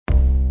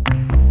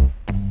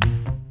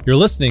You're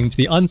listening to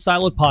the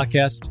Unsiloed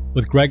podcast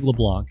with Greg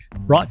LeBlanc,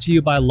 brought to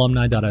you by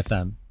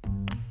alumni.fm.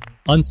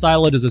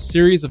 Unsiloed is a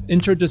series of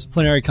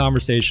interdisciplinary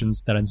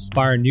conversations that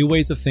inspire new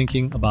ways of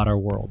thinking about our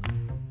world.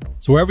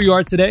 So wherever you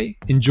are today,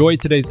 enjoy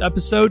today's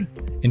episode,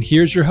 and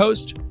here's your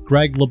host,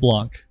 Greg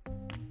LeBlanc.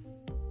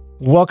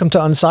 Welcome to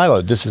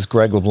Unsiloed. This is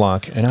Greg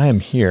LeBlanc, and I am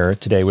here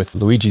today with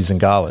Luigi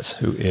Zingales,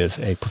 who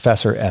is a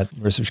professor at the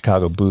University of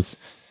Chicago Booth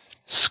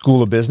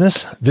School of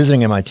Business,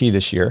 visiting MIT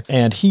this year.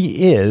 And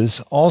he is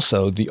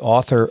also the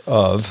author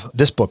of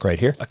this book right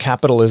here, A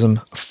Capitalism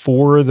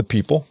for the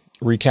People,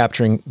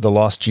 Recapturing the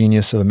Lost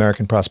Genius of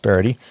American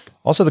Prosperity.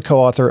 Also the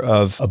co-author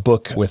of a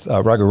book with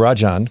Raghu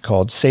Rajan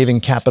called Saving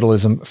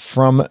Capitalism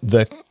from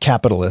the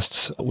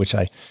Capitalists, which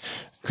I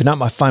could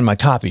not find my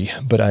copy,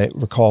 but I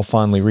recall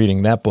fondly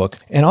reading that book.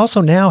 And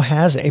also now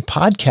has a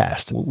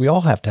podcast. We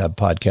all have to have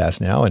podcasts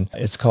now, and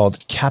it's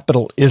called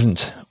Capital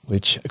Isn't,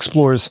 which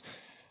explores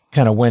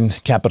kind of when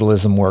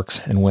capitalism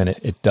works and when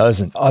it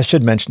doesn't. I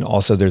should mention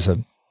also there's a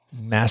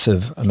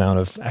massive amount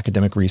of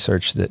academic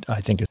research that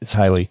I think is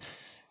highly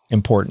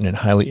important and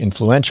highly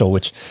influential,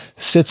 which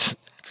sits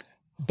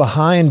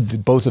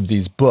behind both of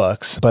these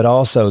books, but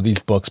also these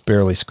books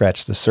barely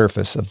scratch the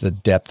surface of the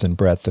depth and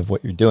breadth of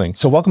what you're doing.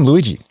 So welcome,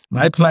 Luigi.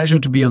 My pleasure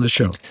to be on the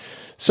show.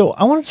 So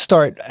I want to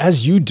start,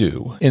 as you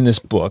do in this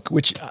book,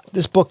 which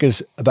this book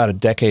is about a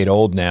decade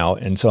old now,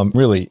 and so I'm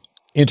really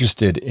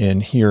interested in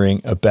hearing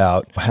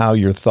about how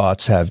your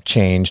thoughts have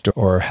changed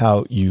or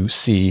how you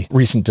see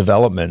recent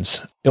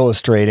developments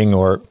illustrating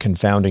or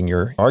confounding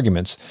your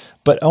arguments.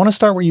 But I want to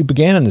start where you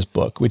began in this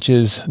book, which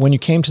is when you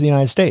came to the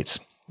United States,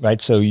 right?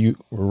 So you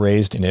were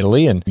raised in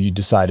Italy and you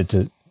decided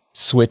to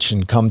switch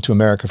and come to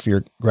America for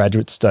your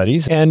graduate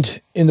studies. And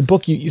in the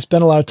book, you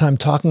spend a lot of time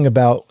talking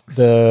about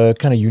the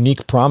kind of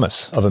unique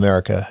promise of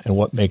America and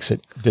what makes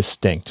it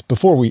distinct.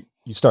 Before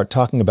you start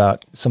talking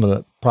about some of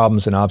the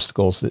problems and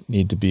obstacles that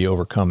need to be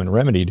overcome and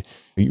remedied,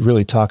 you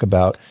really talk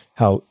about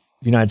how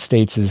the United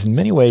States is in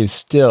many ways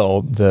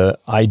still the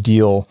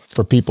ideal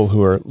for people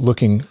who are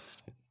looking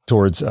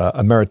towards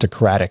a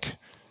meritocratic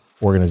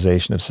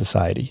organization of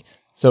society.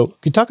 So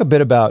could you talk a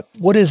bit about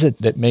what is it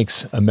that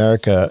makes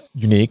America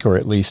unique, or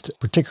at least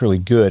particularly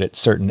good at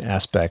certain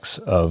aspects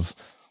of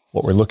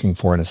what we're looking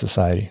for in a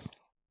society?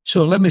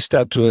 So let me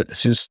start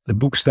since the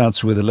book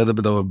starts with a little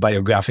bit of a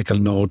biographical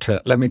note,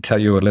 let me tell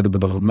you a little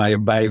bit of my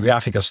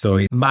biographical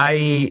story.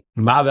 My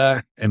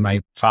mother and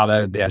my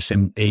father, they are the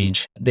same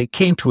age. They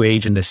came to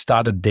age and they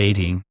started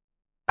dating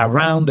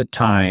around the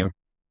time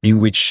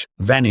in which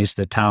Venice,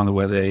 the town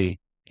where they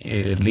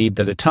lived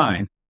at the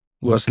time,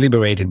 was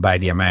liberated by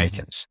the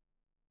Americans.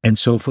 And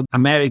so for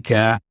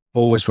America,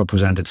 always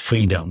represented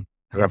freedom,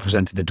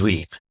 represented the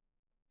dream.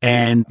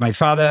 And my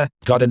father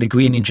got a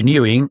degree in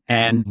engineering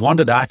and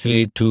wanted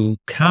actually to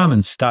come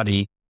and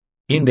study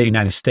in the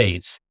United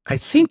States. I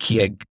think he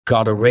had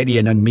got already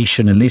an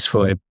admission, at least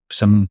for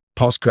some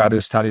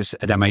postgraduate studies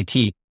at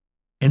MIT.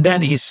 And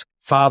then his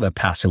father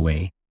passed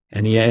away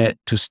and he had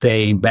to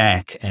stay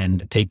back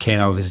and take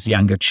care of his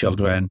younger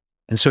children.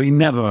 And so he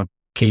never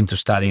came to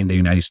study in the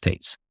United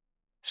States.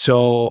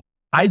 So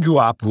I grew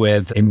up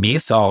with a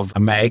myth of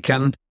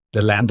American,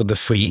 the land of the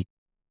free,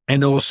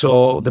 and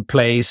also the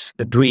place,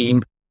 the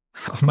dream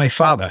of my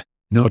father,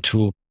 not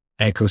to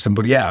echo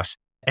somebody else.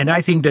 And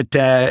I think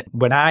that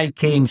when I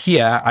came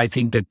here, I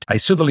think that I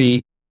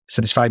certainly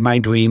satisfied my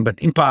dream, but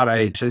in part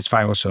I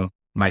satisfy also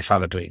my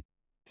father's dream.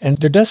 And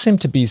there does seem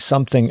to be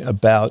something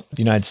about the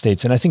United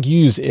States, and I think you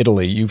use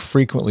Italy. You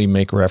frequently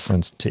make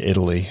reference to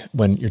Italy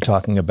when you're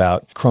talking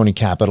about crony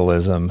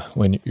capitalism,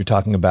 when you're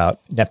talking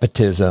about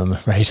nepotism,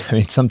 right? I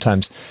mean,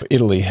 sometimes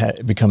Italy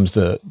becomes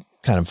the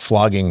kind of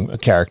flogging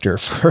character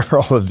for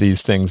all of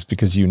these things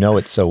because you know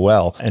it so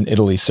well. And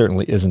Italy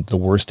certainly isn't the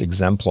worst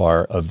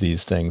exemplar of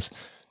these things.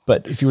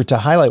 But if you were to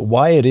highlight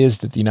why it is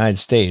that the United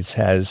States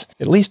has,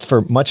 at least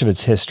for much of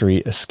its history,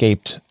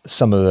 escaped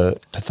some of the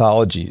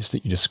pathologies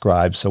that you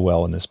describe so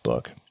well in this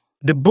book.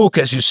 The book,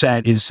 as you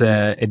said, is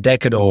a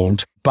decade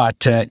old,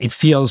 but it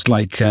feels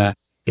like a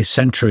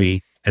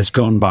century has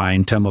gone by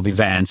in terms of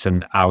events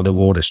and how the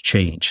world has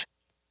changed.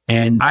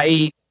 And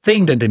I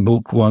think that the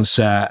book was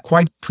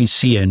quite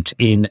prescient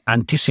in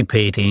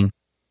anticipating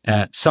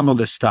some of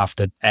the stuff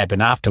that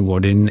happened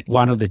afterward. In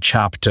one of the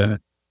chapters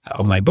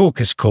of my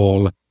book is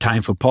called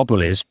Time for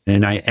Populism.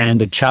 And I end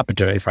the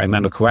chapter, if I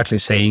remember correctly,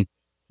 saying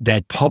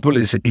that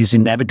populism is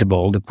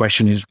inevitable. The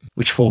question is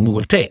which form it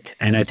will take.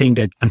 And I think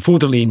that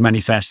unfortunately it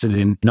manifested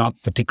in not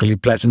particularly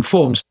pleasant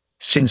forms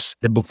since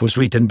the book was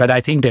written. But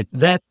I think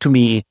that to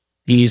me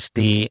is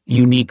the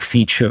unique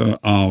feature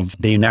of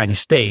the United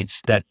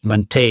States that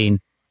maintain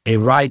a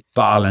right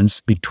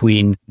balance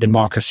between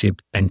democracy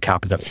and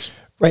capitalism.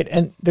 Right.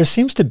 And there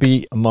seems to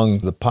be among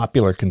the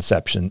popular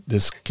conception,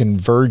 this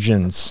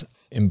convergence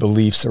in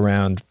beliefs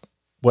around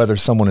whether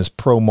someone is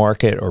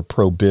pro-market or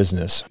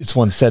pro-business. It's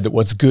once said that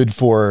what's good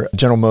for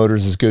General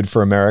Motors is good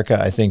for America.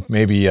 I think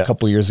maybe a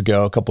couple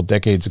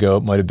decades ago,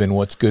 it might have been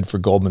what's good for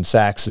Goldman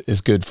Sachs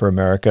is good for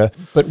America.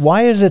 But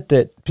why is it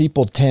that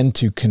people tend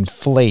to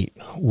conflate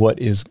what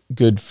is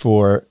good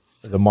for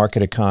the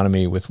market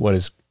economy with what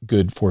is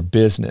good for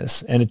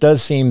business. And it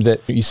does seem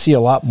that you see a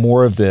lot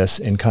more of this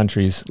in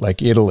countries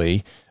like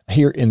Italy.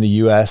 Here in the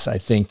US, I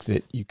think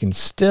that you can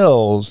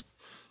still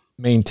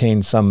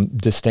maintain some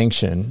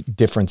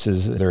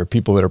differences. There are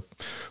people that are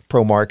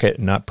pro-market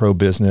and not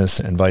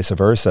pro-business and vice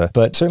versa.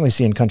 But certainly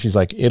see in countries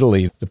like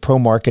Italy, the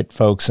pro-market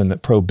folks and the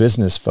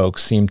pro-business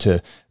folks seem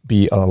to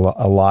be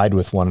allied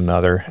with one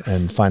another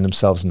and find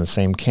themselves in the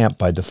same camp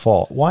by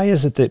default. Why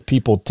is it that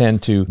people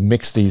tend to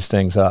mix these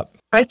things up?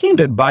 I think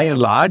that by and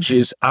large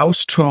is how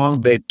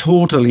strong the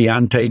totally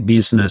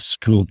anti-business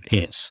group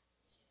is.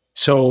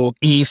 So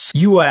if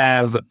you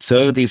have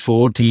 30,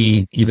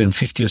 40, even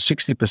 50 or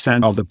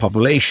 60% of the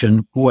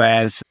population who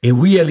has a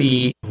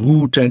really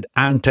rooted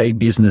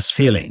anti-business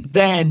feeling,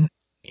 then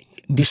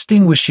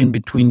distinguishing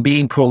between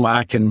being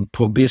pro-market and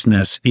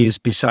pro-business is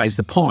besides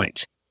the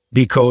point,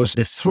 because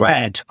the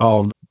threat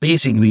of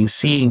basically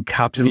seeing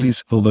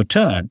capitalism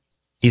overturned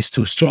is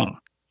too strong.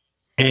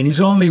 And it's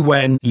only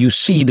when you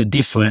see the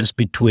difference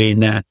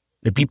between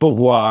the people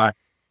who are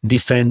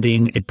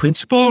defending a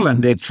principle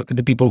and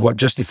the people who are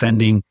just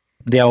defending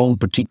their own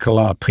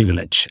particular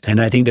privilege.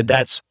 And I think that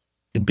that's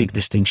the big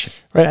distinction.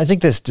 Right. I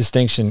think this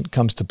distinction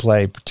comes to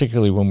play,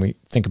 particularly when we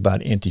think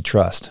about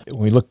antitrust.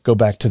 When we go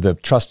back to the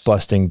trust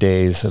busting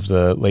days of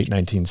the late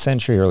 19th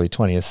century, early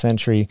 20th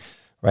century,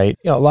 right?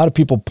 A lot of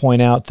people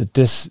point out that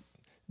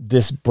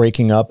this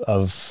breaking up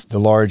of the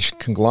large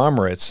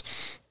conglomerates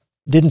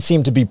didn't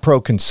seem to be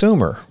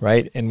pro-consumer,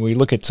 right? And we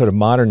look at sort of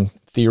modern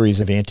theories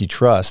of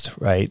antitrust,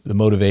 right? The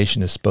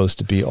motivation is supposed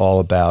to be all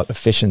about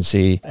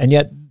efficiency. And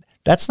yet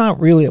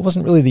it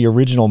wasn't really the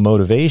original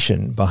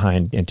motivation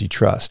behind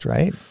antitrust,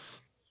 right?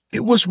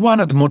 It was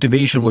one of the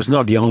motivation, was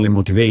not the only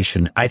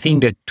motivation. I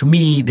think that to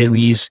me, there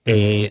is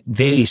a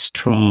very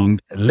strong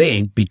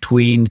link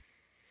between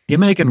the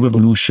American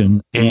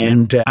Revolution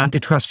and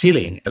antitrust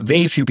feeling.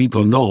 Very few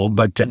people know,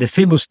 but the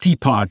famous Tea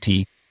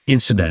Party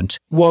incident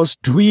was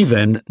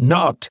driven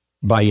not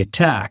by a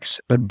tax,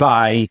 but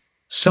by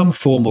some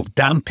form of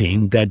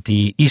dumping that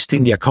the East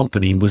India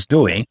Company was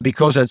doing,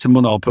 because it's a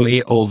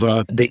monopoly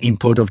over the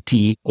import of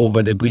tea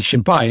over the British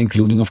Empire,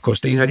 including, of course,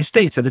 the United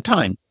States at the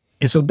time.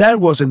 And so that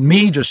was a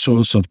major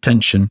source of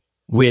tension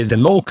with the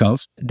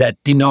locals that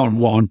did not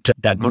want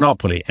that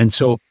monopoly. And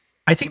so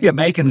I think the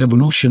American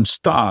Revolution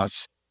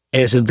starts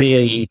as a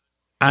very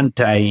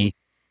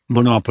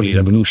anti-monopoly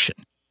revolution.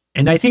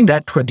 And I think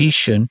that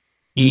tradition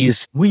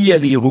is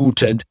really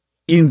rooted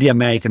in the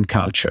American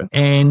culture.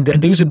 And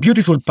there is a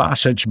beautiful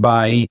passage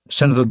by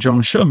Senator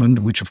John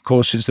Sherman, which of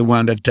course is the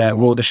one that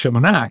wrote the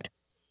Sherman Act,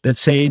 that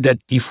say that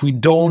if we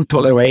don't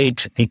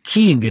tolerate a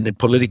king in the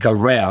political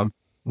realm,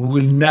 we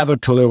will never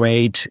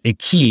tolerate a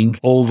king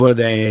over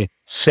the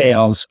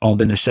sales of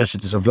the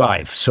necessities of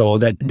life. So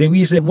that there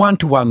is a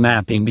one-to-one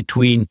mapping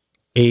between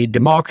a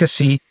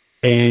democracy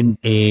and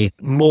a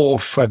more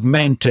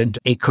fragmented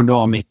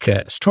economic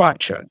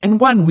structure. And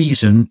one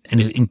reason,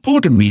 and an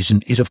important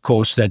reason, is of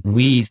course that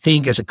we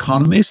think as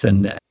economists,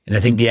 and I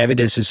think the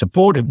evidence is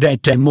supportive,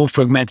 that more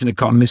fragmented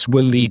economies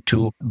will lead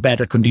to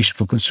better conditions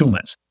for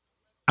consumers.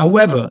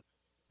 However,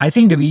 I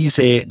think there is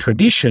a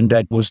tradition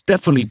that was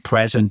definitely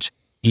present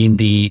in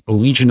the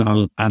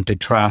original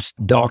antitrust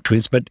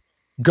doctrines, but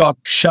got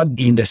shut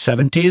in the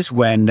 70s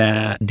when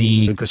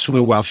the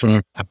consumer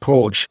welfare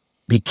approach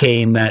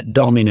became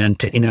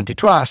dominant in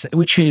antitrust,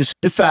 which is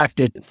the fact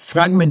that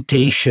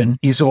fragmentation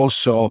is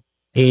also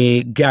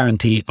a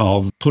guarantee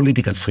of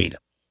political freedom.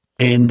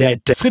 And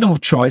that freedom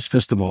of choice,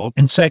 first of all,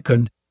 and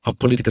second, of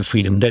political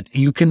freedom, that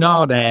you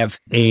cannot have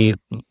a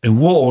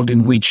world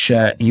in which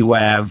you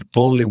have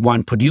only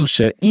one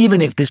producer,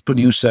 even if this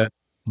producer,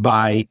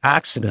 by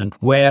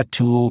accident, were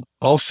to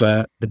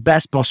offer the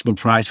best possible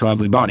price for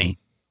everybody,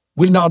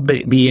 will not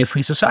be a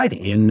free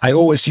society. And I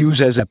always use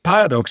as a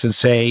paradox and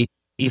say,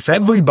 if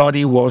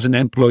everybody was an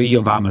employee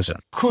of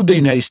Amazon, could the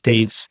United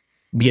States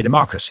be a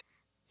democracy?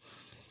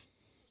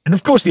 And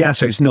of course, the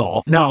answer is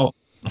no. Now,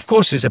 of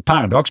course, it's a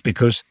paradox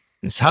because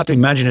it's hard to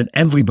imagine that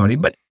everybody,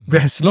 but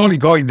we're slowly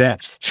going there.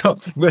 So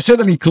we're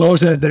certainly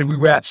closer than we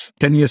were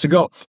 10 years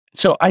ago.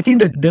 So I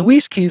think that the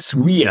risk is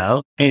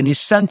real and is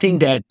something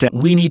that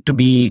we need to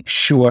be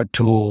sure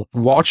to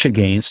watch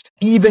against,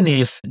 even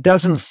if it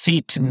doesn't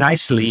fit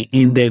nicely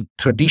in the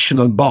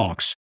traditional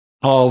box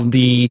of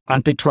the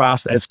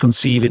antitrust as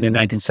conceived in the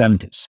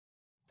 1970s.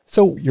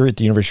 So you're at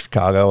the University of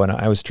Chicago, and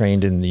I was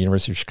trained in the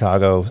University of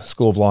Chicago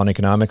School of Law and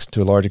Economics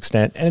to a large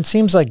extent. And it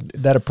seems like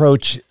that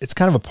approach, it's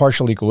kind of a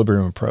partial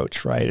equilibrium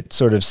approach, right? It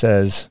sort of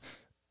says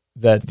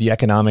that the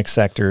economic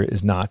sector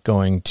is not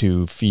going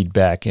to feed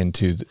back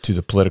into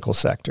the political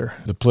sector.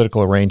 The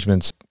political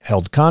arrangements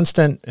held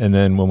constant. And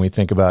then when we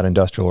think about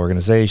industrial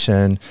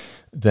organization,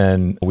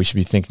 then we should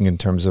be thinking in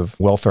terms of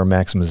welfare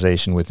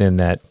maximization within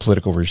that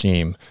political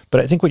regime.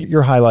 But I think what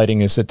you're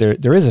highlighting is that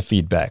there is a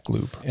feedback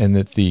loop, and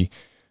that the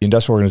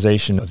industrial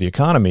organization of the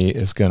economy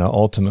is going to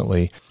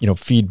ultimately,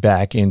 feed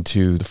back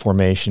into the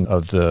formation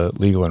of the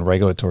legal and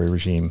regulatory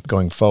regime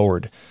going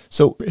forward.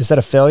 So is that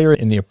a failure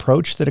in the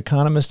approach that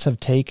economists have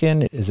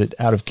taken? Is it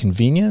out of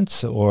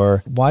convenience,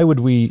 or why would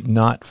we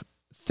not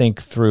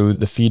think through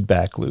the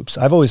feedback loops.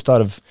 I've always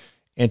thought of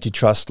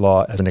antitrust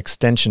law as an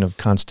extension of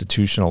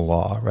constitutional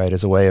law, right?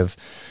 As a way of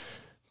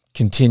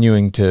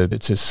continuing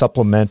it's a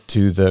supplement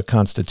to the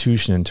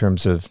Constitution in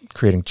terms of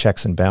creating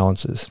checks and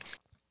balances.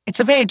 It's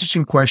a very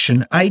interesting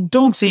question. I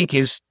don't think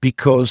it's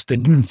because they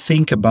didn't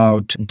think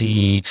about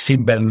the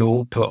feedback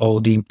loop or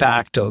the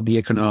impact of the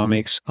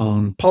economics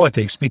on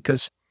politics,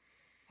 because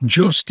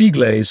Joe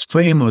Stiglitz is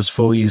famous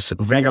for his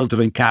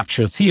regulatory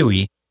capture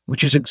theory,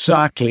 which is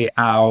exactly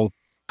how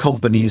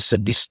companies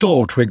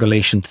distort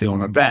regulation to their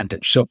own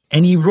advantage.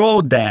 And he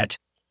wrote that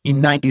in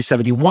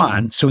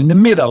 1971, so in the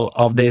middle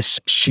of this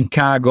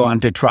Chicago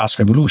antitrust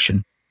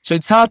revolution. So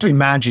it's hard to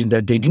imagine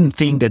that they didn't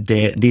think that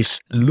this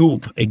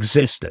loop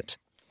existed.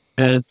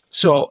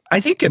 So I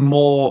think a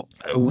more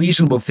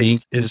reasonable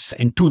thing is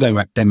in two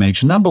direct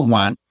dimensions. Number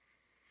one,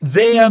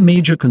 their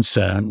major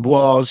concern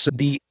was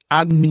the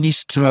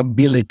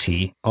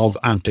administrability of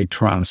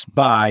antitrust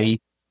by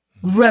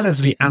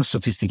relatively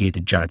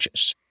unsophisticated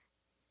judges.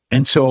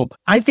 And so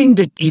I think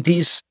that it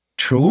is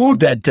true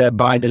that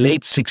by the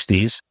late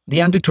 60s,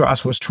 the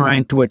antitrust was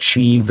trying to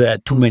achieve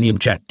too many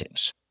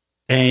objectives.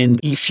 And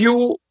if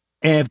you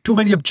have too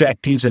many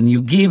objectives and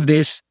you give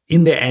this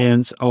in the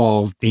hands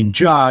of a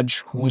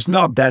judge who is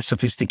not that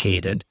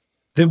sophisticated,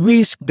 the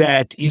risk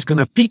that he's going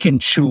to pick and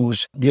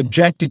choose the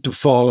objective to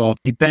follow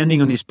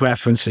depending on his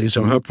preferences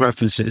or her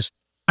preferences,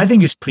 I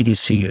think is pretty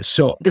serious.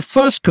 So the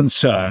first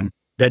concern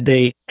that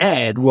they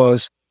had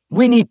was,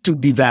 we need to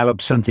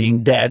develop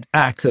something that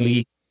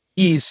actually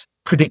is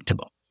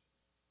predictable.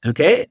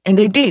 Okay. And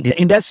they did.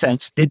 In that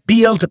sense, they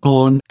built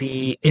on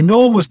the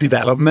enormous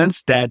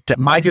developments that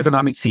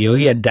microeconomic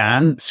theory had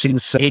done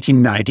since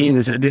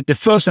 1890. The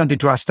first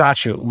antitrust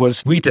statute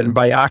was written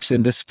by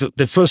accident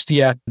the first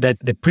year that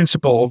the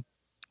Principle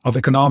of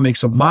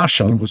Economics of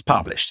Marshall was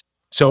published.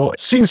 So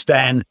since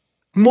then,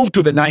 moved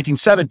to the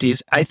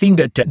 1970s, I think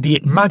that the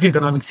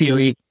macroeconomic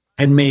theory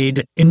had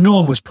made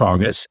enormous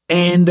progress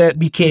and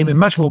became a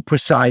much more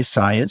precise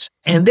science.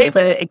 And they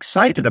were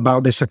excited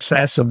about the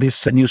success of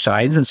this new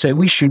science and said,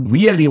 we should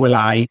really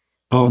rely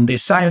on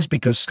this science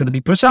because it's going to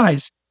be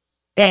precise.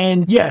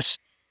 And yes,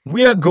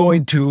 we are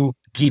going to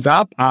give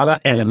up other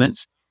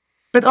elements.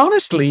 But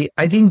honestly,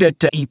 I think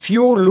that if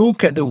you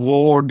look at the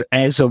world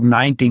as of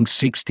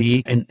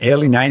 1960 and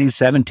early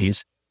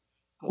 1970s,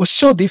 it was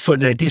so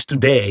different than it is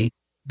today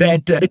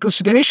that the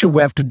consideration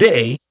we have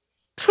today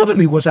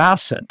probably was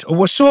absent or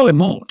was so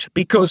remote.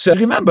 Because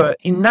remember,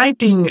 in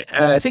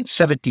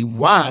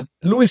 1971,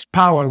 Lewis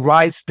Powell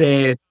writes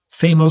the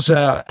famous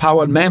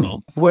Powell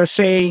Memo, where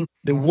saying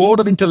the world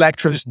of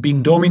intellectuals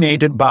being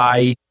dominated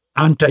by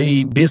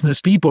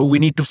anti-business people, we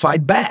need to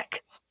fight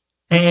back.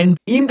 And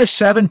in the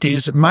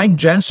 70s, Mike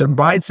Jensen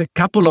writes a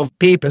couple of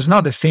papers,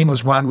 not the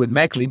famous one with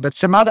Mackley, but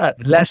some other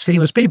less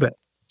famous paper,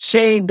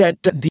 saying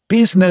that the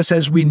business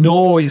as we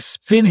know is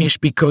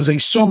finished because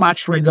there's so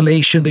much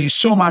regulation, there's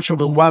so much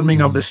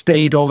overwhelming of the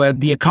state over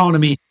the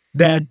economy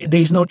that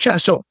there's no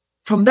chance. So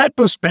from that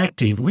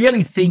perspective,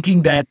 really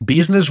thinking that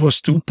business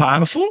was too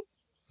powerful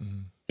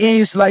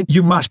is like,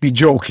 you must be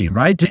joking,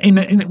 right? And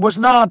it was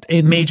not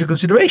a major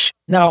consideration.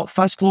 Now,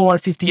 fast forward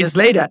 50 years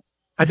later,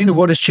 I think the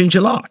world has changed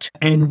a lot.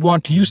 And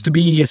what used to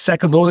be a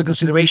second order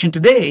consideration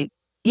today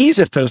is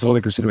a first order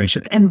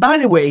consideration. And by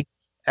the way,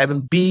 I'm a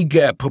big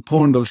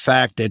proponent of the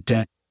fact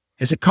that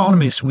as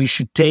economists, we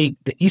should take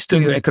the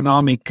history of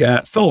economic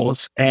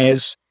thoughts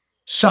as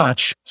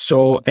such,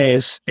 so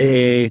as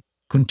a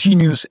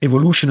continuous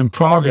evolution and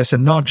progress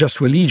and not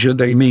just religion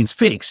that remains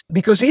fixed.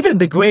 Because even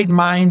the great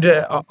mind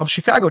of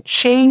Chicago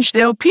changed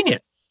their opinion.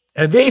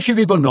 Very few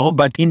people know,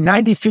 but in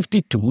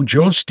 1952,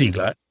 Joe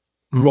Stiglitz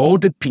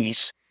wrote a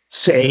piece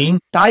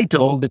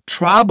titled The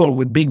Trouble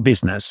with Big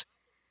Business.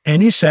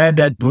 And he said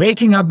that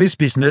breaking up this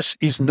business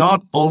is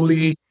not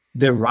only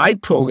the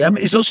right program,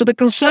 it's also the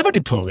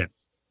conservative program.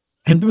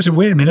 And people said,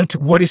 wait a minute,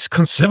 what is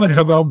conservative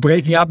about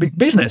breaking up big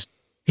business?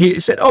 He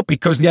said,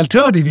 because the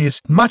alternative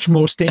is much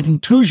more state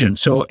intrusion.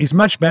 So it's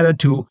much better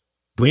to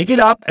break it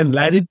up and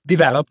let it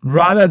develop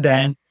rather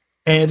than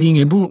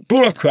having a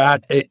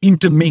bureaucrat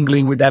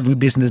intermingling with every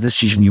business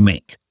decision you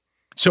make.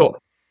 So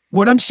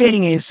what I'm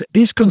saying is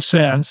these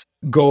concerns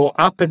go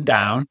up and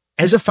down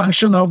as a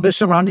function of the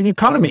surrounding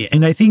economy.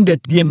 And I think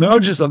that the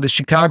emergence of the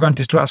Chicago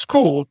Antitrust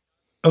School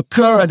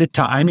occurred at a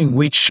time in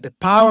which the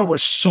power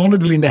was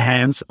solidly in the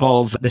hands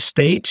of the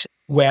state,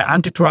 where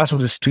antitrust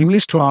was extremely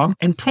strong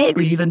and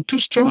probably even too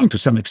strong to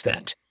some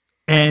extent.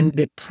 And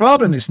the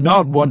problem is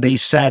not what they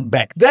said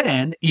back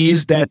then,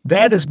 is that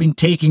has been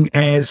taken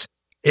as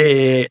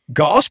a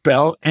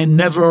gospel and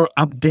never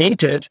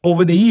updated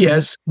over the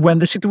years when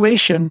the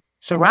situation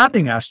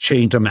surrounding us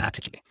changed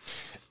dramatically.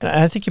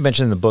 I think you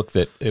mentioned in the book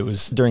that it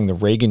was during the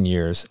Reagan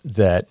years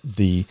that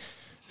the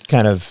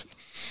kind of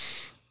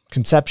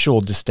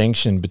conceptual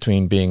distinction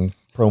between being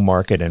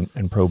pro-market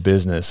and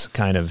pro-business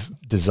kind of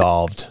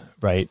dissolved,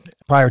 right?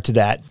 Prior to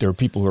that, there were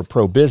people who were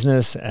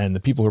pro-business, and the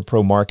people who were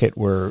pro-market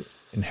were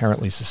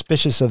inherently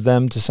suspicious of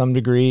them to some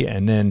degree.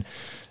 And then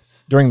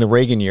during the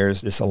Reagan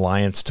years, this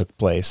alliance took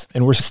place.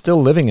 And we're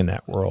still living in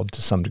that world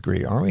to some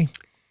degree, aren't we?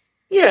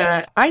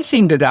 Yeah, I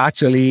think that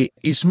actually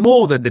it's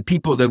more that the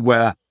people that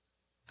were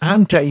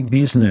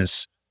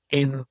anti-business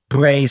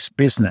embrace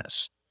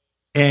business.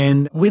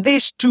 And with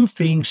these two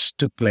things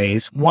took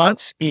place,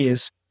 once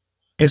is,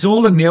 as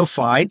all the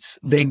neophytes,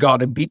 they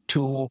got a bit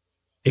too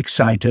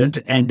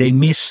excited and they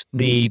miss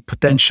the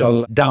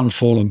potential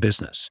downfall in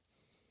business.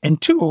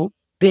 And two,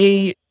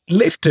 they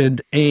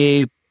lifted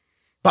a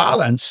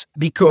balance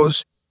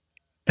because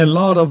a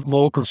lot of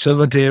more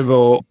conservative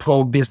or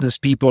pro-business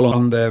people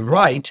on the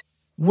right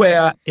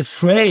were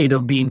afraid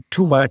of being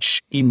too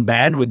much in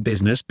bed with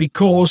business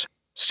because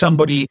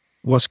somebody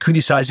was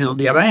criticizing on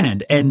the other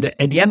end. And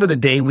at the end of the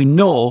day, we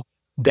know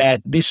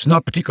that this is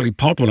not particularly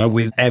popular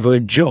with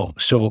average Joe.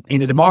 So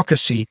in a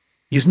democracy,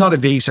 it's not a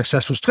very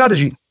successful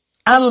strategy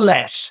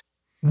unless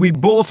we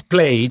both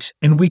played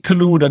and we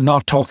collude on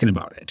not talking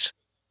about it.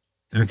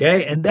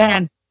 Okay? And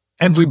then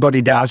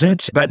everybody does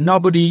it, but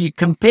nobody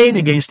campaign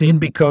against it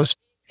because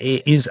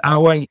it is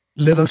our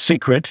little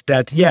secret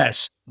that,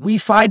 yes, we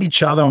fight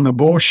each other on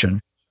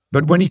abortion,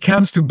 but when it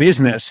comes to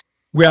business,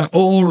 we are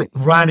all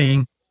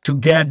running to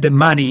get the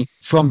money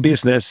from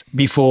business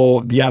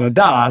before the other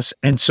does.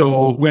 And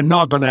so we're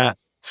not going to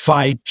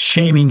fight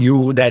shaming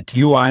you that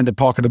you are in the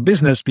pocket of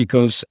business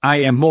because I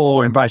am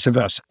more and vice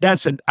versa.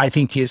 That's, I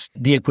think, is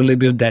the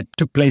equilibrium that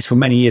took place for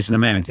many years in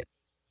America.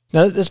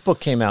 Now, this book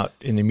came out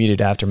in the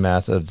immediate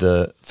aftermath of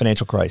the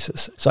financial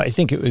crisis. So I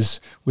think it was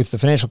with the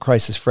financial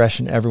crisis fresh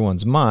in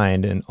everyone's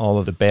mind and all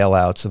of the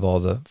bailouts of all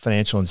the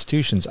financial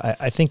institutions,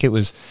 I think it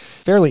was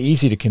fairly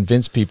easy to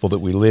convince people that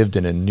we lived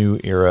in a new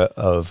era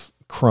of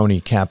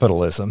crony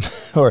capitalism,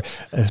 or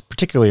a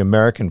particularly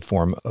American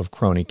form of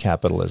crony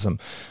capitalism.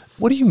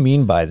 What do you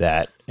mean by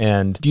that?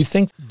 And do you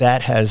think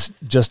that has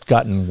just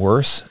gotten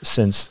worse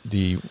since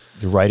the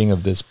writing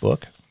of this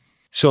book?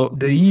 So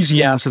the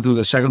easy answer to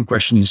the second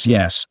question is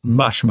yes,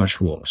 much, much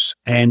worse.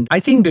 And I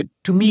think that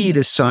to me,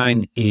 the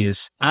sign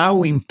is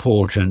how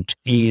important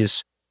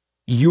is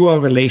your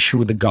relation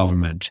with the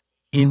government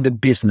in the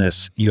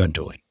business you are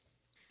doing.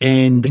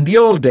 And in the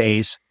old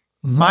days,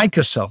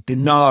 Microsoft did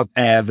not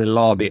have a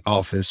lobby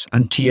office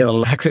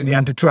until actually the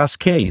antitrust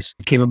case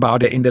came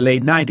about in the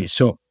late 90s.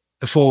 So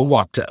for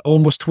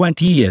almost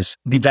 20 years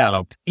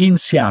developed in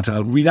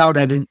Seattle without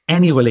having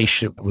any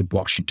relationship with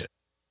Washington.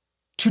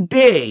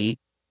 Today,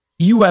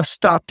 you have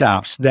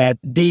startups that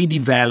they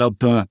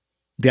develop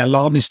their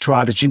lobby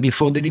strategy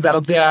before they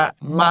develop their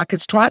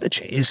market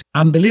strategy. It's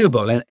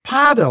unbelievable. And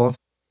part of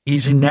it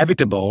is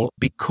inevitable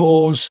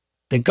because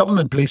the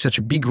government plays such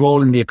a big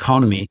role in the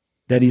economy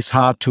that it's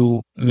hard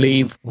to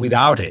live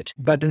without it.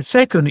 But the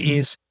second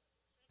is,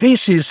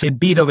 this is a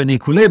bit of an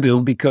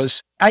equilibrium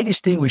because I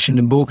distinguish in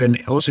the book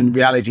and also in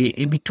reality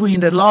in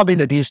between the lobbying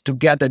that is to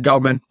get the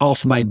government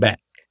off my back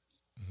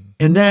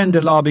and then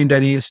the lobbying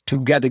that is to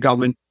get the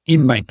government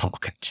in my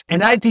pocket.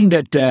 And I think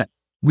that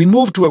we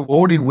moved to a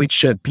world in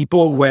which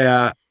people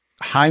were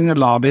hiring a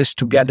lobbyist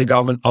to get the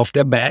government off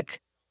their back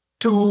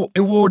to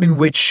a world in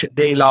which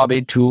they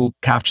lobby to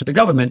capture the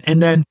government.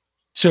 And then,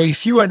 so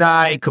if you and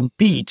I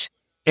compete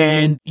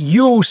and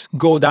you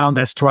go down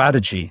that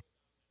strategy,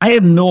 I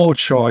have no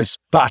choice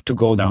but to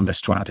go down the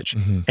strategy.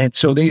 Mm-hmm. And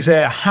so there's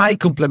a high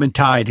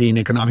complementarity in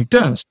economic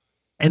terms.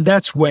 And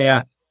that's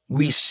where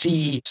we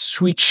see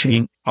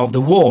switching of the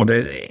world.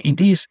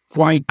 It is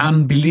quite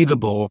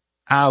unbelievable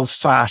how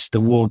fast the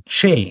world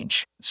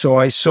changed. So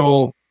I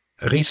saw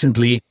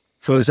recently,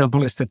 for example,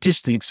 the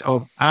statistics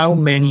of how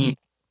many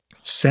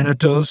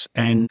senators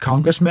and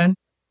congressmen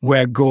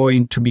were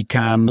going to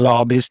become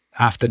lobbyists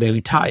after they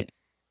retired.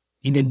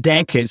 In a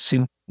decade,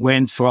 it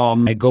went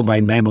from, I go by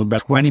memory,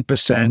 about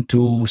 20% to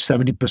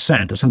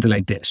 70% or something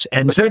like this.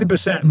 And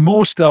 70%,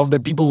 most of the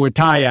people who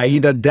retire are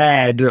either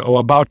dead or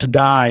about to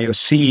die or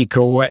sick.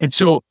 And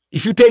so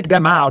if you take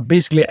them out,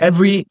 basically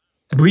every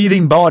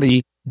breathing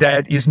body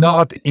that is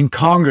not in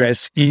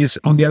Congress is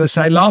on the other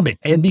side lobbying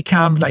and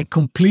become like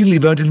completely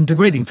vertically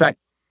integrated. In fact,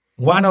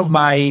 one of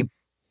my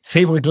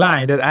favorite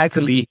lines that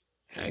actually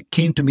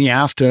came to me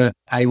after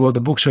I wrote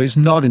the book, so it's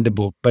not in the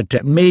book,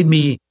 but made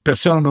me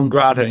persona non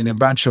grata in a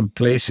bunch of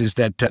places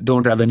that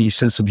don't have any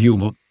sense of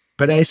humor.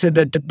 But I said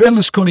that the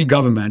Berlusconi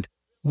government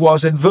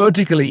was a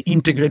vertically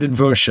integrated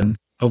version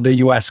of the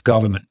US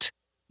government.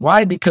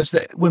 Why? Because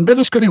when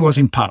Berlusconi was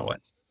in power,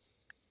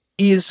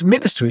 his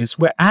ministries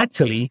were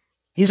actually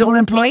his own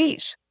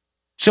employees.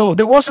 So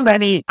there wasn't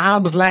any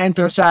arm's length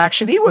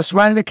transaction. He was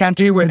running the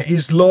country with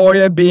his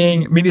lawyer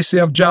being Ministry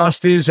of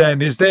Justice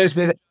and his this.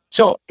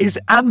 So it's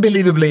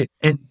unbelievably,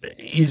 and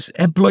his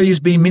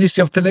employees being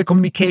Ministry of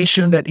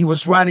Telecommunication, that he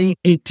was running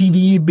a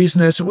TV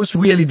business. It was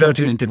really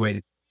vertically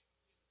integrated.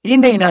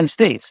 In the United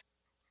States,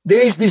 there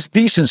is this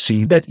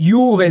decency that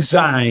you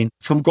resign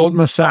from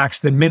Goldman Sachs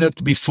the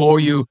minute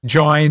before you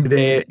join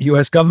the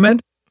US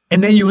government,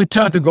 and then you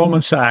return to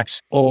Goldman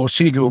Sachs or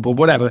Citigroup or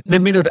whatever the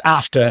minute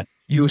after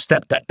you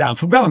step that down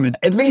from government.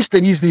 At least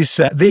there is this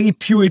very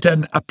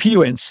Puritan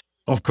appearance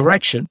of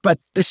correction, but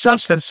the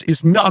substance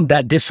is not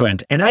that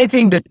different. And I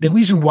think that the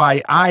reason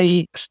why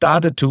I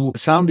started to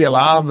sound the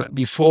alarm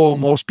before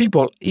most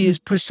people is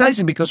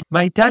precisely because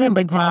my Italian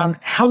background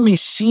helped me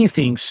see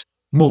things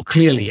more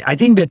clearly. I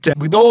think that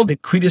with all the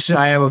criticism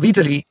I have of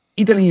Italy,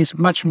 Italy is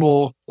much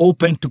more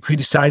open to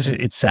criticize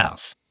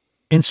itself.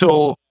 And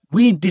so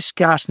we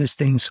discuss these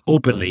things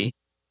openly,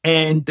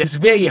 and it's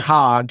very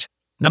hard,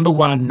 number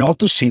one, not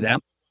to see them.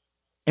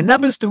 And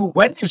number two,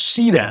 when you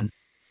see them,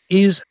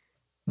 is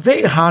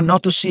very hard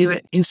not to see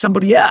it in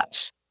somebody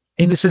else.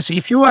 In the sense,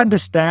 if you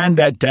understand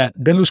that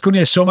Berlusconi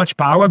has so much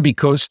power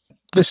because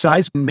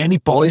besides many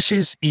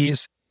policies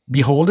is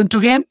beholden to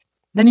him,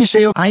 then you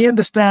say, oh, I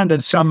understand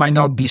that some might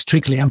not be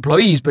strictly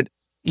employees, but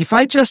if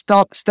I just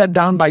step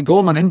down by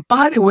Goldman, and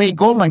by the way,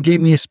 Goldman gave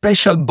me a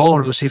special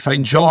bonus if I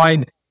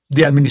joined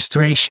the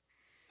administration.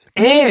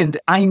 And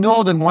I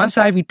know that once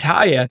I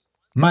retire,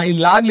 my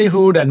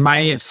livelihood and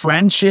my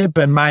friendship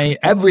and my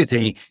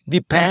everything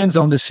depends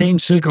on the same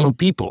circle of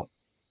people.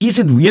 Is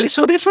it really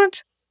so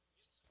different?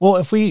 Well,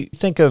 if we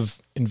think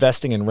of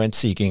investing in rent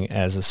seeking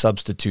as a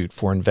substitute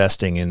for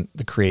investing in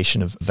the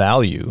creation of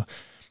value,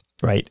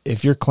 right?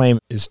 If your claim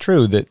is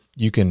true that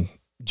you can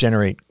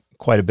generate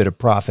quite a bit of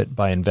profit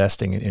by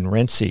investing in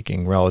rent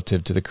seeking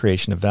relative to the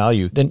creation of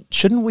value, then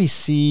shouldn't we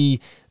see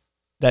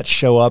that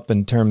show up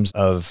in terms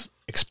of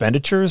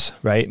expenditures,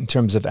 right? In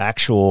terms of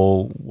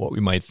actual, what we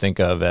might think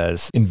of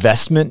as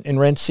investment in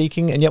rent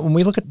seeking. And yet when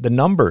we look at the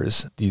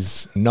numbers,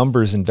 these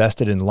numbers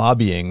invested in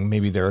lobbying,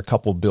 maybe they're a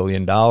couple $1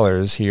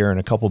 billion here and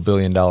a couple $1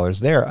 billion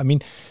there. I mean,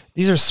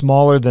 these are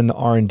smaller than the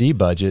R&D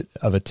budget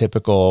of a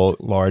typical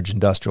large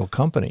industrial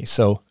company.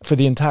 So for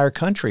the entire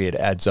country, it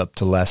adds up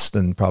to less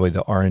than probably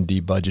the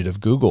R&D budget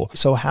of Google.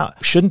 So how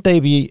shouldn't they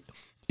be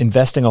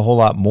investing a whole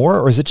lot more?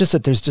 Or is it just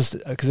that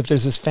because if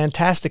there's this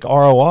fantastic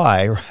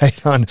ROI,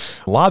 right, on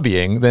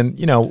lobbying, then,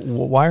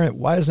 why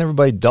doesn't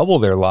everybody double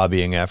their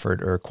lobbying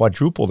effort or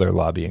quadruple their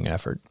lobbying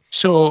effort?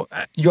 So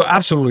you're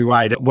absolutely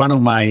right. One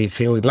of my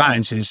favorite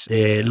lines is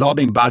the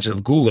lobbying budget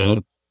of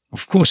Google,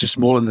 of course, is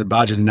smaller than the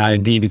budget in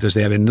R&D because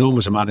they have an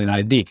enormous amount in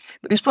R&D,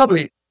 but it's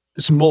probably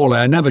smaller.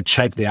 I never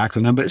checked the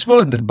actual number. It's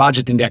smaller than the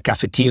budget in their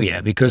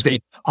cafeteria because they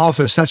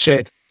offer such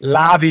a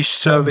lavish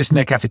service in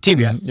their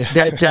cafeteria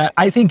that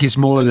I think is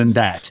smaller than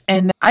that.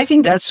 And I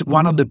think that's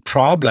one of the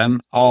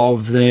problem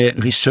of the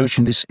research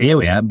in this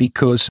area,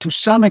 because to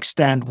some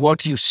extent,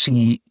 what you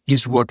see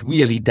is what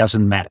really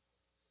doesn't matter,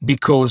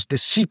 because the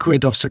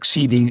secret of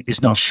succeeding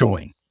is not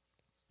showing.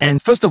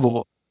 And first of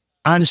all,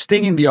 I'm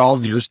stating the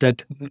obvious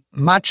that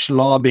much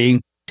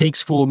lobbying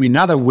takes form in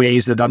other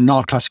ways that are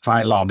not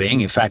classified lobbying.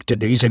 In fact,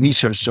 there is a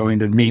research showing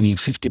that maybe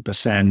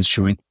 50%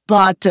 showing,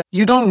 but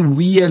you don't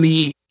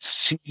really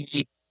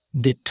see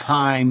the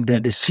time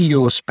that the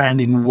CEO spend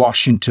in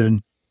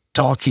Washington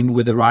talking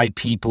with the right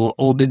people,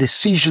 or the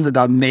decisions that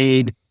are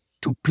made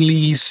to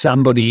please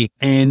somebody,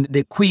 and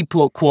the quid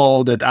pro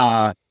quo that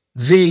are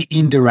very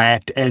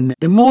indirect. And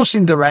the most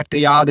indirect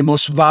they are, the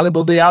most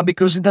valuable they are,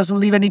 because it doesn't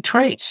leave any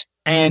trace.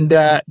 And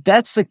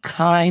that's the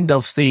kind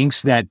of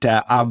things that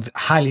are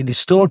highly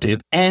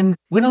distorted, and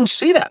we don't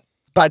see that.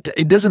 But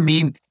it doesn't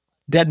mean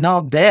they're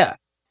not there.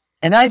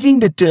 And I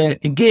think that,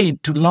 again,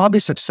 to lobby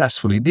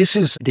successfully, this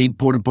is the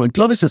important point.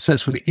 Lobby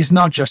successfully is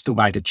not just to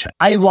write a check.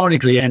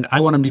 Ironically, and I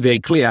want to be very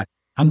clear,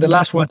 I'm the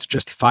last one to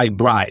justify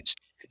bribes.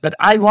 But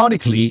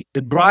ironically,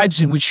 the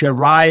bribes in which you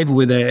arrive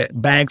with a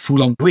bag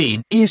full of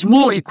green is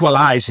more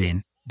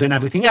equalizing than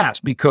everything else,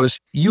 because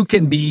you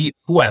can be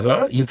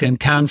whoever, you can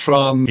come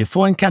from a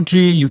foreign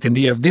country, you can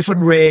be of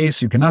different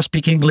race, you cannot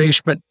speak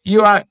English, but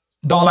your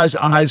dollars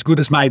are as good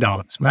as my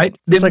dollars, right?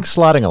 It's like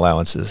slotting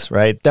allowances,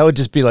 right? That would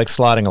just be like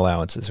slotting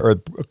allowances or a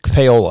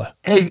payola.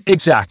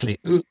 Exactly.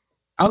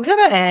 On the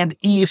other hand,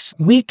 if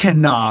we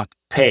cannot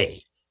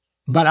pay,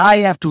 but I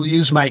have to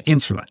use my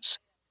influence,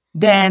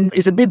 then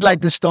it's a bit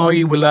like the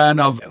story we learn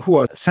of who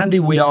was Sandy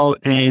Will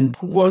and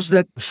who was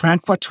that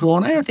Frank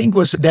Quattrone, I think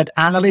was that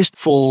analyst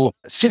for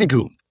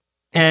Citigroup,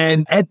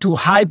 and had to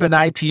hype an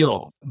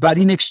IPO. But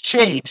in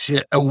exchange,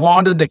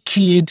 wanted the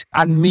kid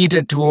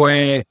admitted to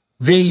a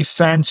very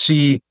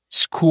fancy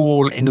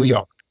school in New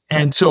York.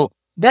 And so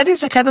that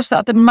is the kind of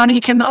stuff that money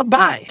cannot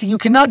buy. You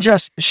cannot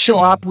just show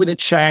up with a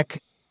check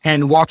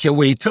and walk your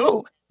way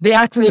through. They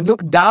actually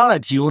look down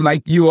at you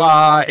like you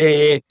are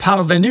a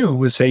parvenu,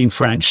 we say in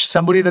French,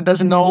 somebody that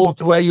doesn't know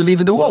where you live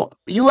in the world.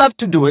 You have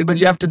to do it, but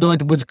you have to do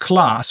it with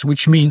class,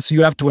 which means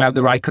you have to have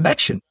the right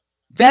connection.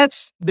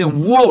 That's the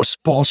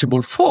worst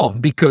possible form,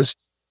 because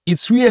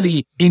it's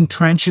really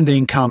entrenching the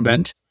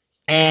incumbent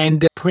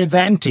and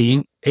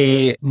preventing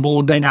a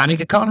more dynamic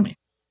economy.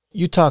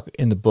 You talk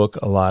in the book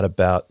a lot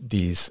about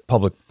these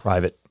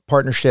public-private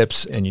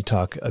partnerships, and you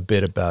talk a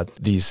bit about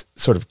these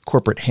sort of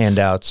corporate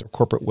handouts or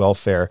corporate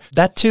welfare.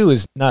 That too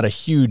is not a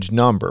huge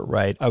number,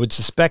 right? I would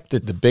suspect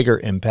that the bigger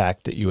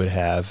impact that you would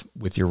have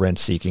with your rent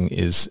seeking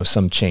is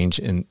some change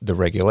in the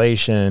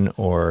regulation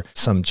or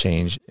some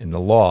change in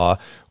the law,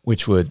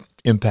 which would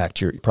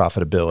impact your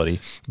profitability,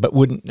 but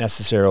wouldn't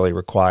necessarily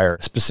require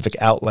a specific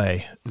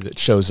outlay that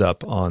shows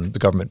up on the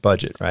government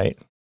budget, right?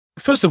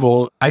 First of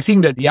all, I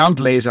think that the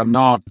outlays are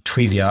not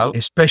trivial,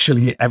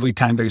 especially every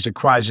time there is a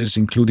crisis,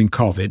 including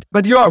COVID.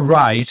 But you are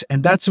right.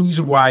 And that's the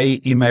reason why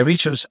in my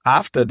research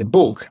after the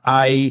book,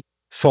 I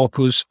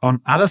focus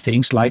on other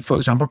things like, for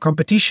example,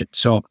 competition.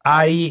 So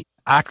I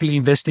actually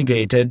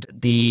investigated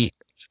the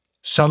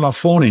cellular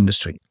phone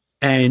industry.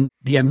 And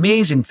the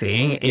amazing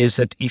thing is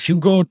that if you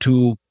go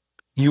to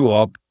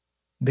Europe,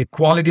 the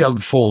quality of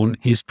the phone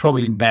is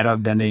probably better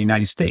than the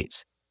United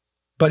States,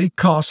 but it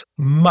costs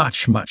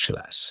much, much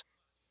less.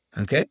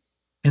 Okay.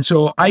 And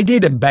so I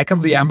did a back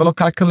of the envelope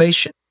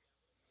calculation,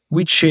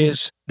 which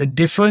is the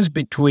difference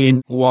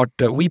between what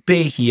we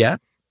pay here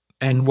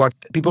and what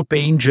people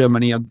pay in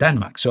Germany or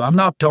Denmark. So I'm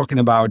not talking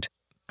about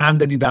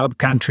underdeveloped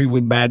country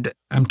with bad,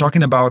 I'm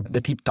talking about the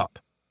tip top.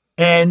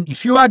 And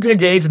if you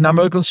aggregate the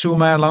number of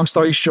consumer, long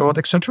story short,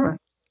 etc.,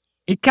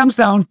 it comes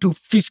down to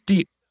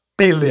 50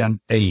 billion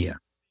a year.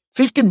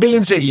 50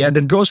 billion a year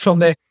that goes from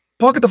the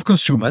pocket of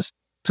consumers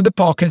to the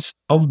pockets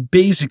of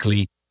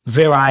basically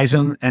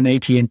Verizon and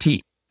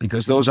AT&T,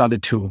 because those are the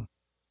two.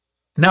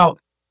 Now,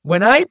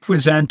 when I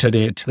presented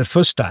it the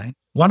first time,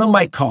 one of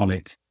my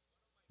colleagues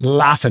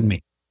laughed at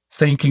me,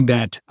 thinking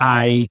that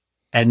I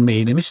had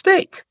made a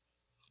mistake.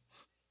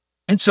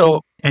 And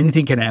so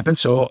anything can happen.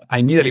 So I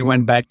immediately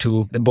went back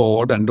to the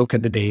board and looked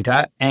at the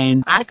data.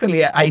 And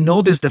actually, I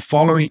noticed the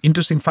following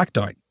interesting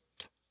factoid.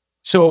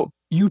 So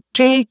you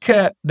take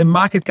the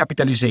market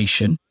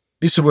capitalization.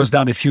 This was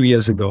done a few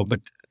years ago,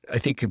 but I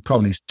think it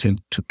probably is still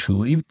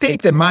true. You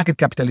take the market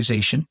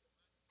capitalization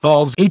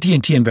of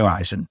AT&T and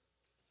Verizon,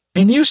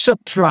 and you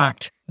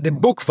subtract the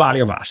book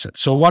value of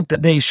assets. So what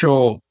they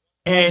show,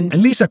 and at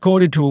least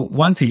according to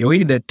one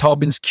theory, the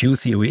Tobin's Q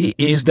theory,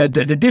 is that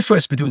the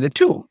difference between the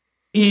two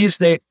is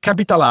the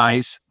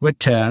capitalized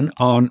return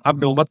on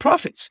abnormal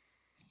profits.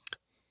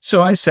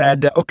 So I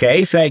said,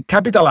 okay, if I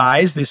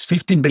capitalize this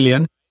 15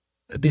 billion,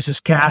 this is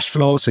cash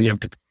flow, so you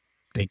have to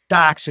take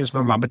taxes,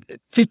 blah, blah, but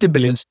 50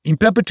 billions in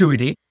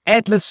perpetuity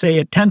at, let's say,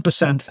 a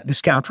 10%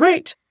 discount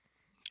rate,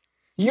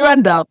 you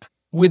end up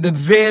with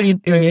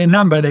a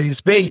number that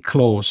is very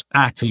close,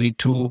 actually,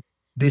 to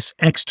this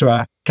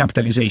extra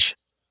capitalization.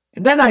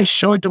 And then I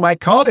showed to my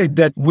colleague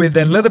that with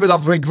a little bit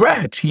of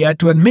regret, he had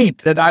to admit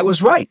that I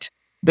was right.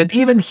 That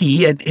even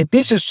he, and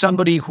this is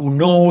somebody who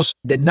knows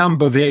the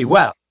number very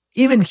well,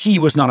 even he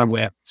was not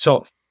aware.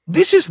 So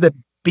this is the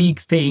big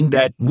thing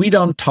that we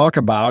don't talk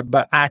about,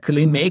 but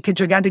actually make a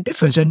gigantic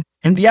difference. And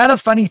the other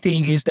funny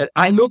thing is that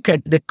I look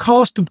at the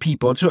cost to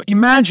people. So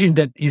imagine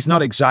that is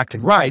not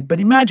exactly right, but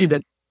imagine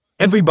that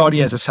everybody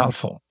has a cell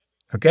phone,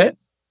 okay?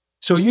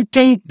 So you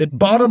take the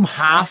bottom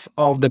half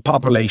of the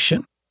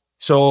population.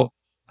 So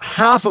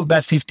half of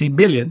that 15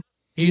 billion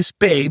is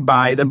paid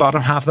by the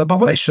bottom half of the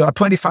population, so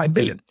 25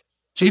 billion.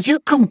 So if you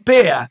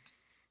compare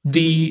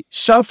the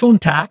cell phone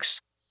tax,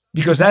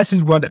 because that's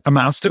what it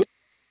amounts to,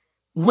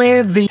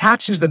 with the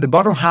taxes that the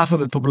bottom half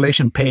of the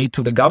population pay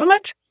to the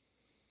government,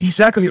 it's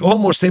actually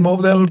almost same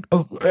order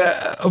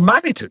of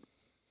magnitude.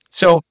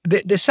 So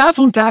the cell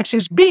phone tax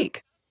is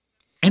big.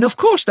 And of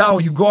course, now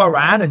you go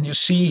around and you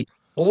see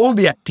all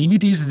the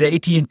activities that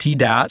AT&T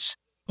does,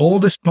 all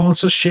the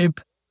sponsorship,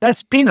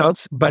 that's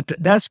peanuts, but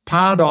that's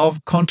part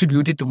of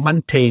contributing to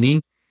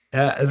maintaining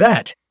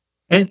that.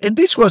 And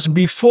this was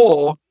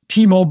before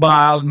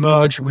T-Mobile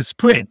merged with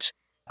Sprint.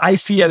 I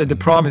fear that the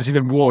problem is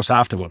even worse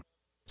afterward.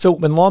 So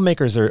when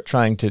lawmakers are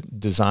trying to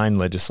design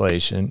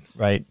legislation,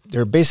 right,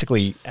 they're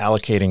basically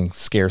allocating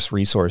scarce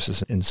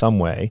resources in some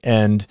way.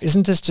 And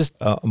isn't this just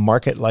a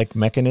market-like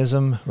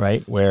mechanism,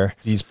 right, where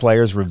these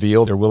players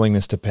reveal their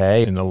willingness to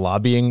pay in the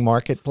lobbying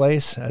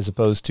marketplace as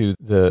opposed to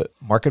the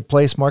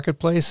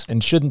marketplace?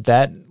 And shouldn't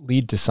that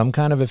lead to some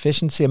kind of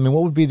efficiency? I mean,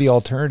 what would be the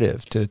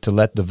alternative? To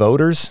let the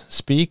voters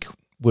speak?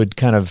 Would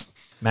kind of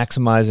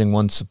maximizing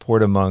one's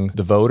support among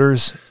the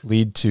voters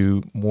lead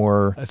to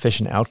more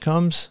efficient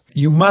outcomes?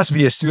 You must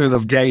be a student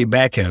of Gary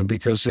Becker,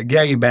 because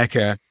Gary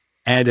Becker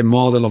had a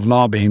model of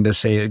lobbying that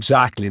say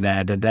exactly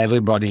that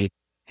everybody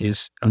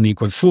is on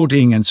equal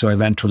footing, and so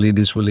eventually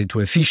this will lead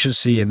to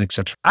efficiency and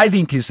etc. I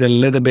think it's a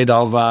little bit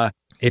of a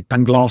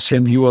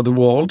Panglossian view of the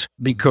world,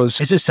 because,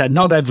 as I said,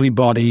 not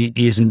everybody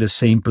is in the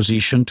same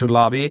position to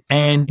lobby.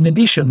 And in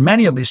addition,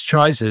 many of these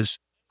choices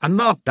are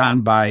not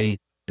done by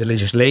the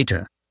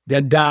legislator. They're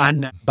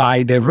done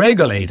by the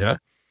regulator,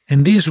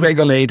 and these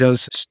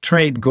regulators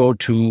straight go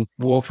to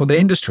work for the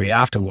industry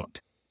afterward.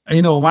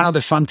 You know, one of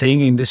the fun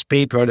things in this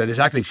paper that is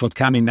actually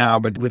forthcoming now,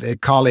 but with a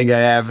colleague I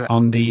have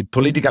on the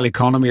political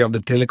economy of the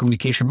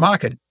telecommunication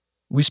market,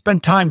 we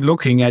spent time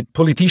looking at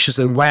politicians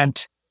that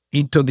went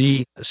into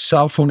the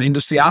cell phone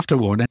industry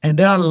afterward. And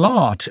there are a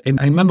lot. And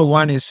I remember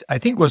one is, I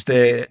think was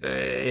the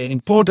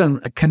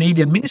important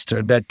Canadian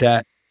minister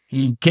that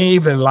he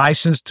gave a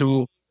license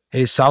to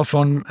a cell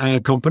phone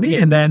company.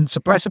 And then,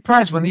 surprise,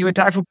 surprise, when he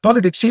retired from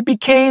politics, he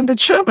became the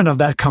chairman of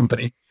that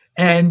company.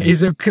 And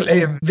is a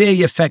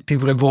very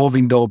effective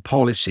revolving door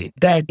policy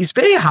that is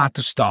very hard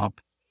to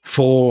stop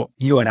for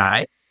you and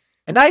I.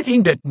 And I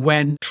think that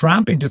when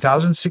Trump in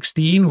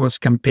 2016 was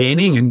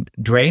campaigning and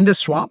drained the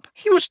swamp,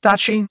 he was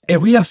touching a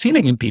real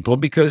feeling in people,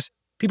 because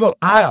people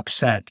are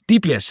upset,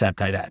 deeply upset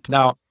by that.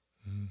 Now,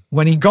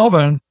 when he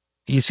governed,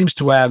 he seems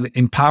to have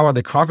empowered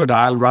the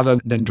crocodile rather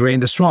than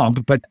drained the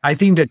swamp. But I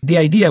think that the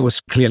idea was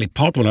clearly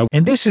popular.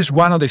 And this is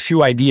one of the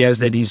few ideas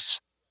that is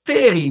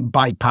very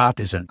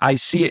bipartisan. I've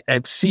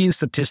seen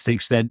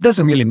statistics that it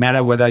doesn't really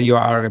matter whether you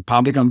are a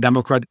Republican,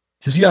 Democrat,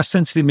 since you are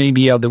sensitive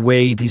maybe of the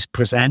way it is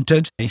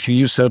presented. If you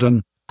use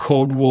certain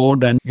code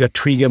word, then you're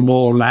triggered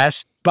more or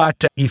less.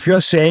 But if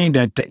you're saying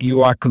that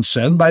you are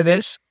concerned by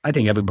this, I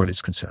think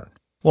everybody's concerned.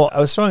 Well, I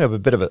was throwing up a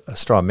bit of a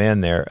straw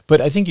man there,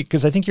 but I think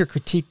your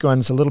critique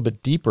runs a little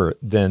bit deeper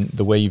than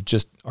the way you've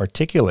just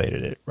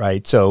articulated it,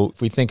 right? So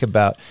if we think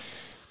about,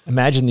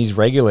 imagine these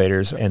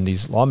regulators and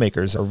these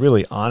lawmakers are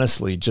really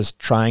honestly just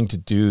trying to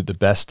do the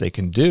best they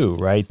can do,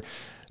 right?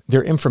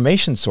 Their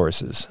information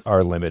sources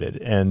are limited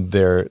and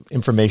their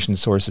information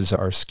sources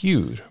are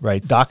skewed,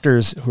 right?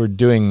 Doctors who are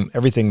doing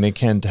everything they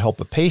can to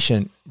help a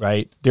patient,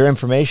 right? Their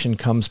information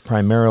comes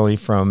primarily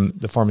from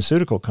the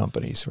pharmaceutical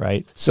companies,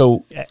 right?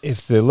 So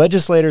if the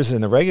legislators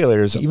and the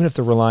regulators, even if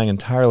they're relying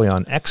entirely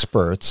on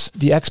experts,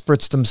 the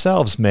experts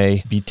themselves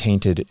may be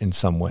tainted in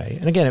some way.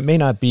 And again, it may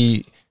not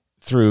be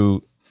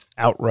through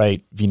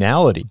outright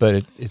venality,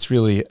 but it's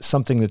really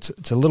something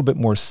it's a little bit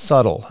more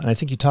subtle. And I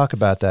think you talk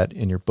about that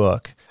in your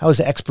book. How has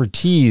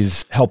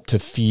expertise helped to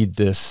feed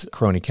this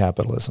crony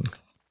capitalism?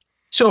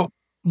 So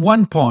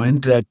one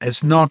point that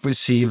has not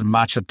received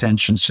much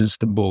attention since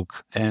the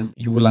book, and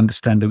you will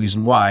understand the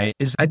reason why,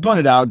 is I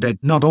pointed out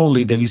that not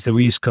only there is the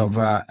risk of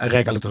a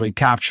regulatory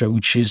capture,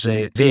 which is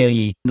a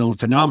very known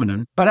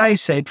phenomenon, but I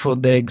said for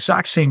the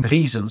exact same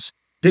reasons,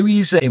 there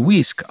is a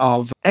risk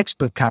of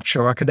expert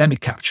capture or academic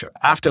capture.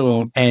 After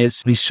all,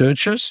 as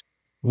researchers,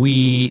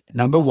 we,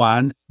 number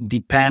one,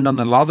 depend on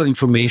a lot of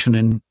information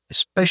and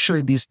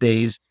especially these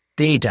days,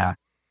 data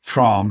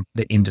from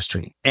the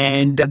industry.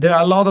 And there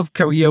are a lot of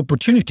career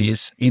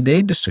opportunities in the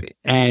industry.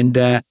 And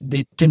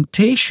the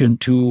temptation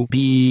to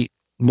be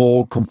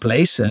more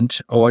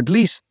complacent or at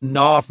least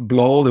not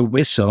blow the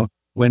whistle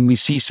when we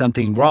see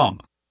something wrong,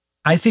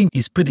 I think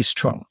is pretty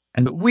strong.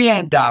 And we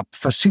end up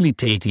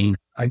facilitating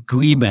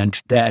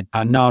agreement that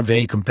are not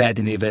very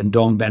competitive and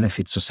don't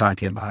benefit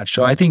society at large.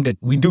 So I think that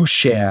we do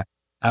share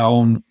our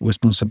own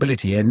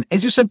responsibility. And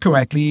as you said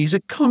correctly, it's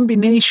a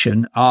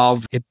combination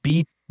of a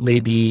bit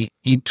maybe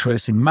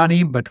interest in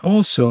money, but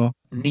also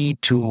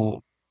need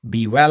to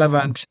be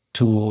relevant,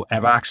 to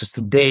have access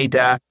to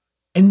data,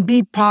 and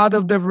be part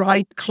of the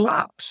right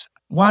clubs.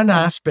 One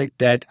aspect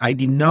that I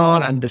did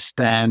not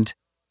understand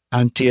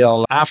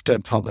until after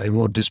probably I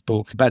wrote this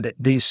book, but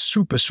this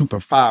super, super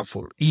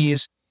powerful,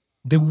 is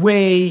the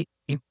way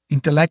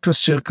intellectual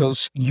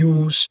circles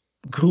use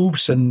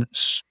groups and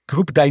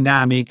group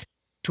dynamic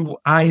to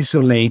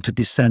isolate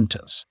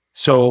dissenters.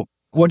 So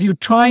what you're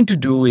trying to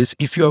do is,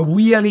 if you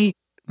really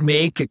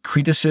make a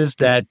criticism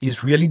that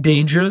is really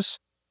dangerous,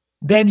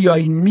 then you are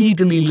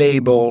immediately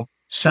labeled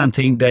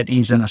something that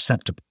is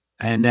unacceptable.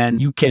 And then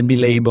you can be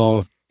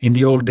labeled, in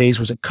the old days,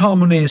 was a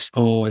communist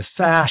or a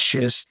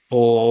fascist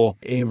or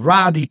a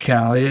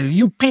radical.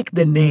 You pick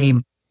the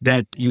name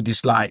that you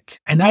dislike.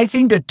 And I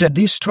think that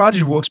this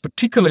strategy works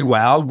particularly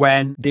well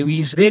when there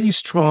is very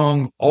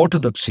strong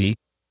orthodoxy.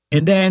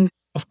 And then,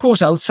 of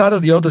course, outside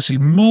of the orthodoxy,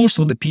 most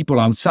of the people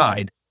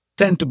outside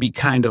tend to be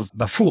kind of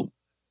buffoon.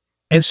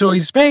 And so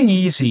it's very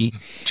easy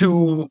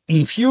to,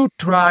 if you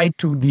try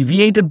to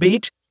deviate a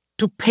bit,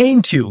 to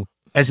paint you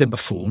as a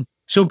buffoon.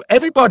 So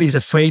everybody is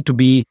afraid to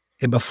be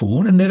a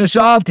buffoon. And the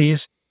result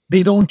is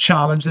they don't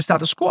challenge the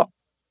status quo.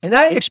 And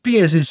I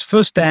experienced this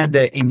firsthand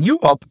in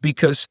Europe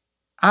because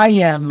I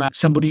am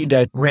somebody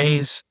that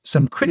raised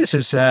some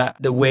criticism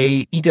the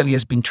way Italy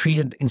has been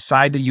treated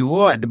inside the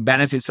euro and the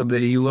benefits of the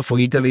euro for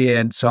Italy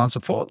and so on and so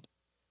forth.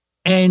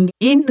 And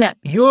in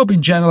Europe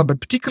in general, but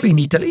particularly in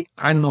Italy,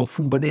 I don't know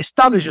who, but the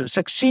establishment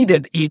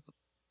succeeded in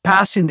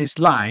passing this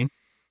line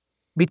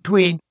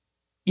between,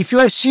 if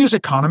you're a serious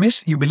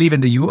economist, you believe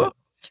in the euro,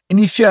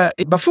 and if you're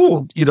a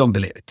buffoon, you don't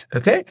believe it,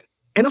 okay?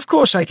 And of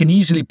course, I can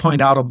easily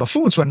point out of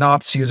buffoons who are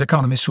not serious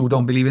economists who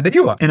don't believe in the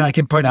euro. And I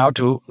can point out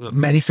to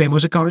many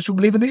famous economists who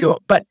believe in the euro.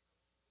 But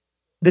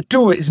the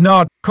two is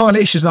not,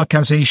 correlation is not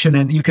causation,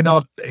 and you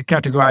cannot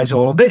categorize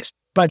all of this.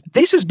 But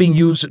this is being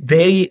used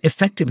very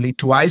effectively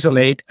to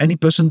isolate any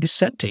person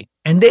dissenting.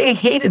 And they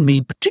hated me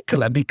in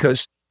particular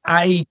because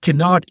I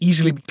cannot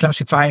easily be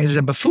classified as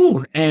a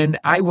buffoon, and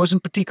I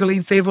wasn't particularly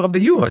in favor of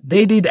the euro.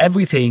 They did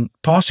everything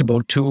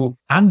possible to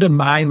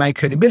undermine my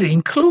credibility,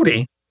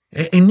 including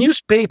a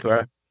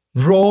newspaper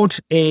wrote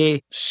a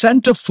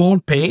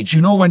centerfold page.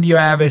 You know, when you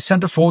have a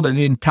centerfold, an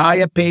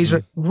entire page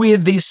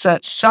with this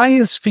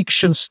science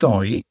fiction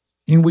story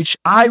in which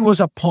I was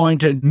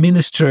appointed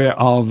Minister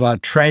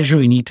of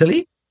Treasury in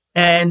Italy,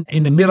 and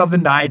in the middle of the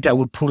night, I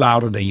would pull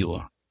out of the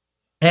euro.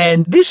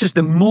 And this is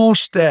the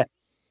most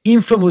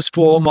infamous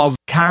form of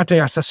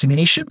character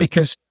assassination,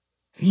 because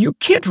you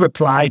can't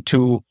reply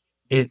to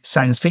a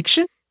science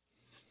fiction,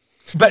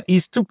 but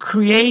it's to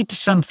create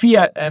some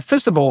fear.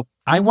 First of all,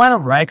 I want to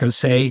record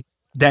say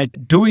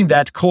that doing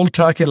that cold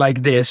turkey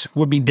like this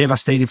would be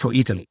devastating for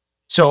Italy.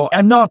 So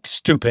I'm not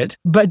stupid,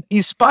 but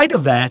in spite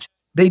of that,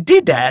 they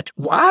did that.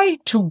 Why?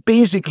 To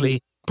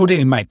basically put it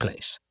in my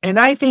place. And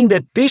I think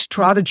that this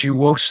strategy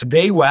works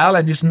very well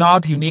and is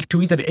not unique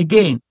to Italy.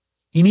 Again,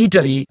 in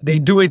Italy, they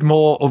do it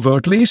more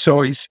overtly,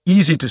 so it's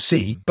easy to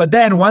see. But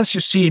then once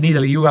you see in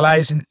Italy, you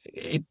realize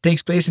it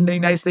takes place in the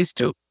United States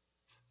too.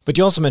 But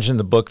you also mentioned in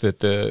the book that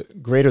the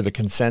greater the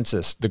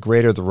consensus, the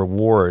greater the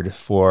reward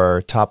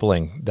for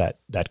toppling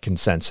that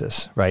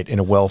consensus, right, in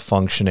a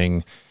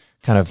well-functioning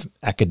kind of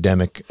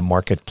academic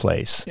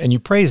marketplace. And you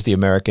praise the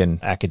American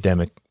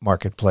academic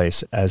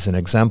marketplace as an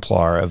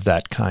exemplar of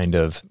that kind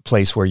of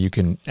place where you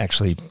can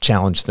actually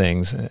challenge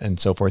things and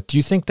so forth. Do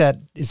you think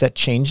is that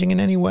changing in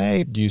any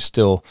way? Do you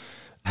still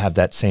have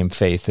that same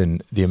faith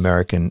in the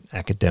American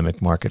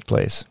academic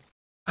marketplace?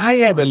 I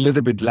have a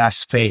little bit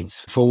less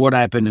faith for what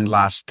happened in the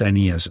last 10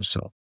 years or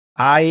so.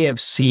 I have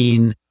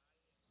seen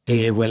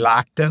a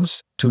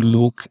reluctance to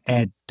look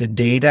at the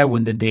data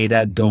when the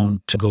data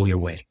don't go your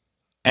way.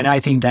 And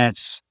I think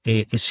that's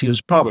a serious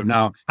problem.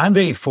 Now, I'm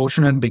very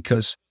fortunate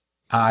because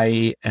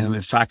I am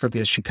a faculty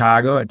at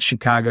Chicago, and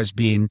Chicago has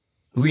been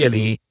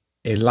really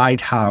a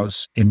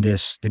lighthouse in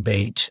this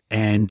debate,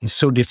 and it's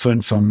so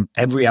different from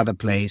every other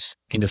place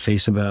in the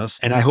face of Earth.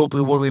 And I hope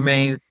it will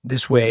remain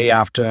this way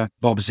after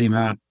Bob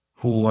Zimmer,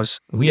 who was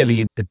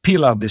really the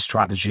pillar of this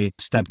strategy,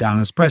 stepped down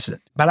as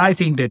president. But I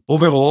think that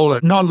overall,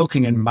 not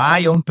looking at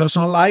my own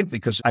personal life,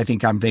 because I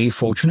think I'm very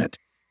fortunate,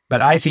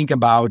 but I think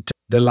about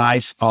the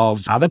life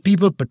of other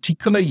people,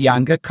 particularly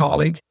younger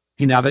colleagues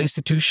in other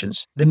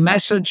institutions. The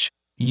message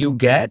you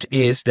get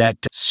is that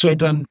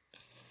certain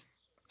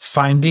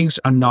findings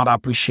are not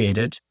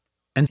appreciated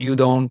and you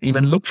don't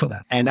even look for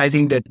them. And I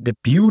think that the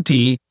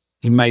beauty,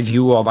 in my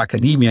view, of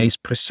academia is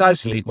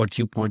precisely what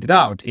you pointed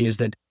out, is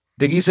that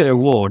there is a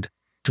reward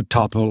to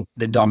topple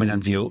the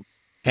dominant view.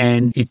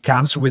 And it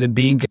comes with a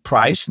big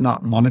price,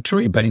 not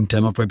monetary, but in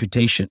terms of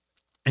reputation.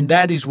 And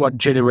that is what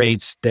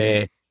generates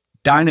the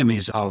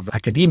dynamism of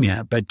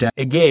academia. But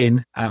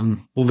again,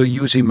 I'm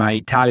overusing my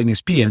Italian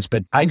experience,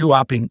 but I grew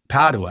up in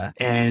Padua,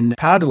 and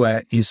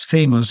Padua is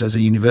famous as a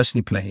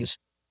university place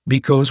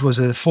because it was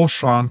at the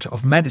forefront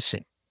of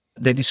medicine.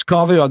 The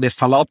discovery of the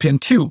fallopian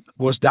tube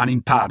was done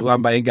in Padua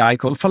by a guy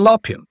called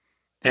Fallopian.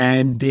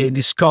 And the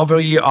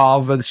discovery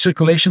of the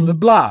circulation of the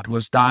blood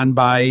was done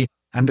by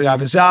Andrea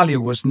Vesali,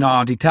 who was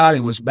not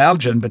Italian, was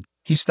Belgian, but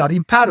he studied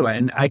in Padua,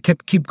 and I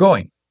keep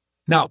going.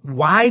 Now,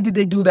 why did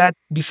they do that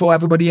before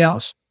everybody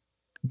else?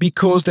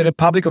 Because the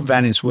Republic of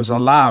Venice was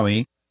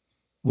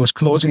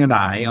closing an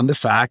eye on the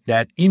fact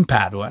that in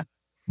Padua,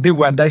 they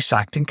were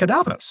dissecting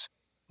cadavers,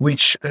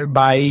 which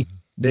by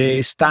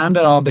the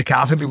standard of the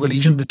Catholic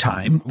religion at the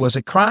time was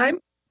a crime.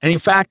 And in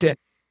fact,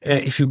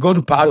 if you go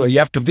to Padua, you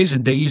have to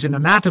visit, there is an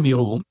anatomy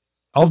room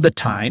of the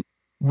time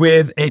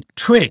with a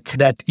trick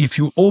that if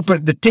you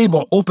open, the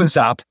table opens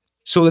up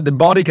so that the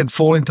body can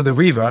fall into the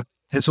river,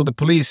 and so the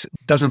police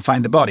doesn't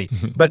find the body.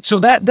 But so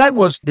that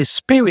was the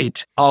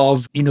spirit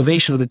of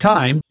innovation of the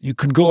time. You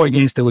could go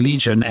against the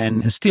religion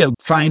and still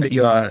find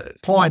your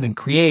point and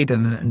create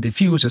and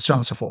diffuse and so on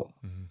and so forth.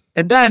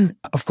 And then,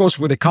 of course,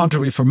 with the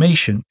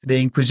Counter-Reformation,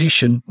 the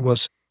Inquisition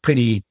was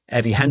pretty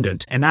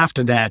heavy-handed. And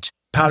after that,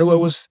 Padua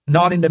was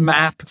not in the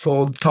map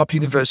for top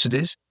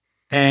universities,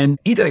 and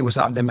Italy was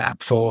on the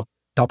map for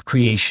top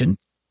creation.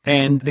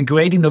 And the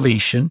great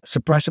innovation,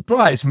 surprise,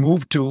 surprise,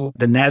 moved to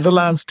the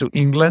Netherlands, to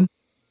England,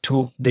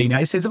 to the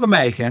United States of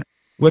America,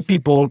 where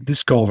people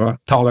discover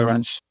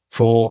tolerance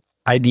for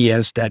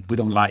ideas that we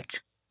don't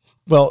like.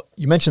 Well,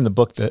 you mentioned the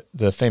book,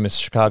 the famous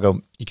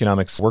Chicago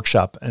Economics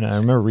Workshop, and I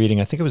remember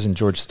reading, I think it was in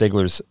George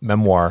Stigler's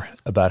memoir,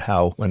 about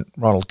how when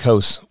Ronald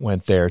Coase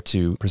went there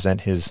to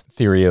present his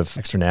theory of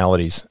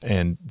externalities,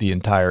 and the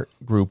entire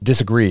group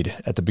disagreed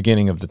at the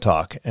beginning of the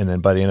talk, and then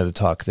by the end of the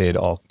talk, they had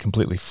all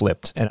completely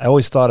flipped. And I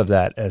always thought of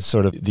that as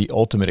sort of the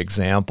ultimate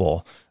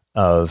example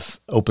of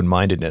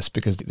open-mindedness,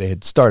 because they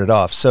had started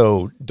off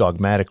so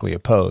dogmatically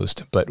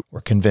opposed, but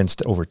were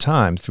convinced over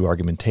time through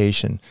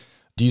argumentation.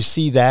 Do you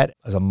see that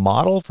as a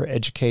model for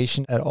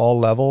education at all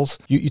levels?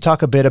 You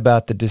talk a bit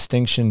about the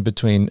distinction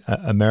between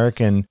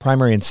American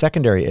primary and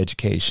secondary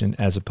education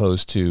as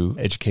opposed to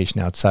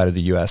education outside of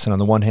the U.S. And on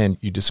the one hand,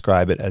 you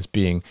describe it as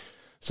being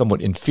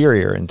somewhat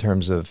inferior in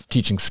terms of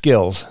teaching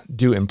skills,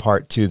 due in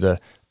part to the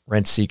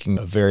rent-seeking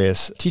of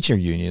various teacher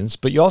unions.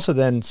 But you also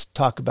then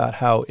talk about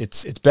how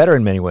it's better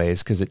in many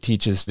ways because it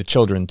teaches the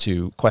children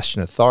to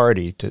question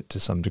authority to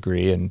some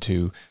degree and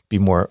to be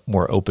more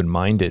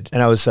open-minded.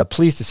 And I was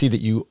pleased to see that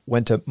you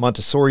went to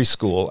Montessori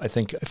school. I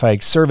think if I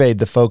surveyed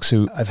the folks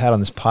who I've had on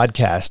this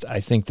podcast,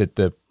 I think that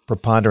the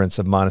preponderance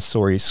of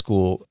Montessori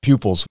school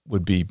pupils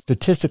would be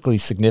statistically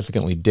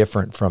significantly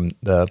different from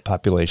the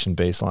population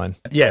baseline.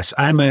 Yes,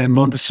 I'm a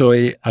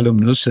Montessori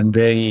alumnus and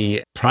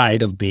very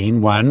proud of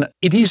being one.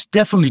 It is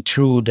definitely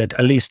true that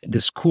at least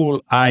the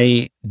school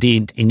I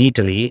did in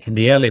Italy in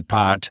the early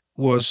part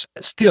was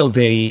still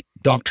very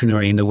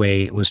doctrinary in the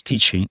way it was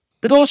teaching,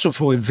 but also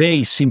for a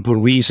very simple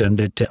reason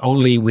that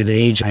only with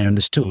age I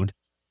understood.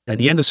 At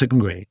the end of second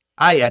grade,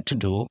 I had to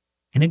do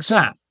an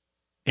exam.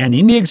 And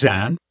in the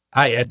exam,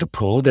 I had to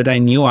prove that I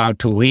knew how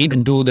to read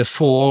and do the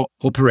 4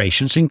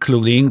 operations,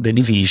 including the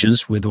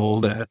divisions with all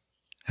the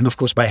And of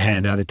course, by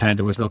hand. At the time,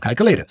 there was no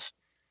calculators.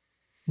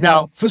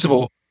 Now, first of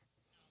all,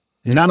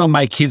 none of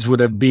my kids would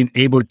have been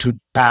able to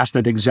pass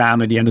that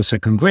exam at the end of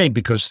second grade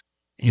because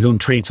you don't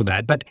train for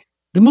that. But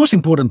the most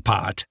important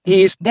part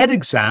is that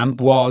exam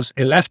was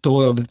a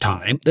leftover of the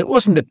time that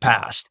was in the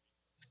past,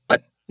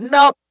 but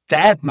not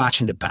that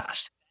much in the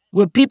past,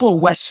 where people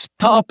were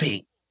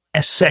stopping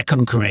at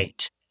second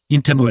grade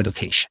in terms of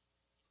education.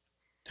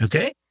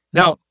 Okay?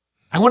 Now,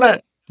 I want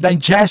to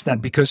digest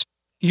that because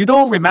you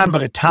don't remember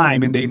a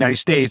time in the United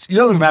States. You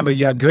don't remember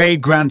your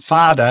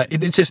great-grandfather.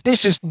 It's just,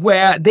 this is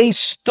where they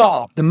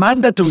stopped. The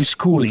mandatory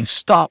schooling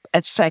stopped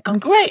at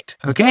second grade.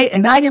 Okay?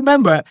 And I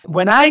remember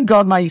when I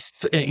got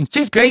in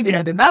fifth grade, they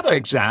had another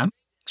exam.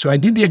 So I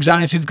did the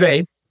exam in fifth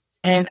grade.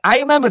 And I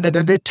remember that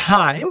at the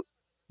time,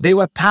 they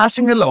were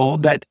passing a law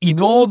that in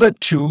order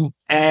to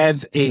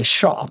have a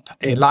shop,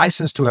 a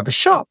license to have a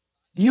shop,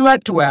 you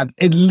had to have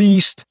at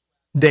least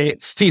the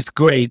fifth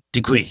grade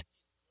degree.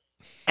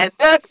 And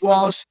that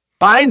was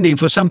binding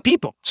for some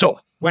people. So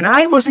when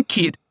I was a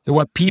kid, there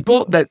were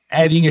people that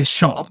having a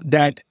shop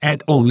that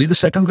had only the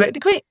second grade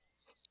degree.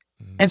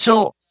 And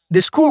so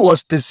the school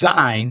was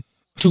designed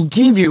to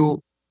give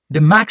you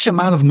the max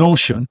amount of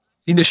notion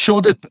in the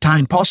shortest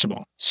time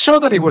possible, so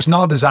that it was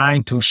not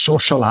designed to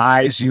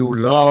socialize you,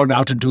 learn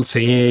how to do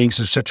things,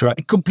 etc.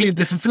 A completely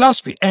different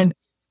philosophy. And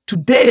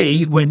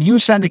today, when you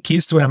send the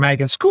kids to an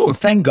American school,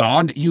 thank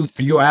God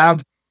you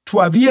have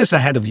 12 years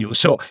ahead of you.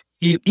 So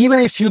even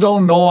if you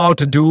don't know how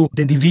to do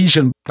the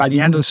division by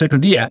the end of the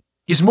second year,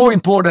 it's more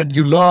important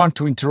you learn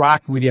to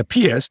interact with your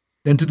peers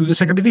than to do the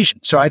second division.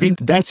 So I think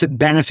that's a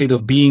benefit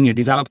of being a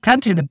developed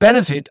country, the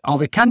benefit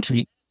of a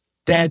country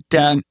that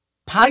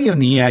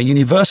pioneer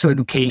universal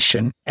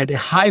education at a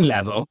high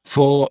level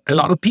for a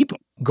lot of people.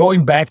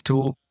 Going back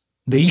to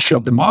the issue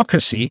of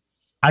democracy,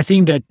 I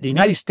think that the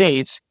United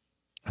States,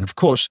 and of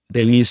course,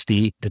 there is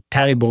the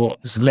terrible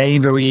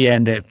slavery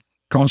and the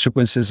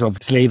consequences of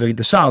slavery in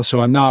the South.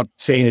 So I'm not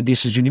saying that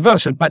this is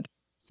universal, but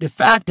the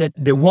fact that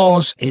there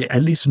was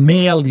at least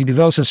male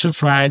universal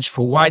suffrage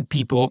for white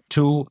people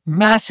to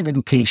massive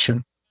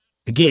education,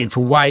 again,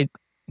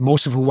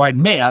 mostly for white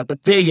male,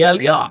 but very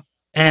early on.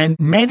 And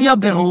many of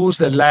the rules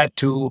that led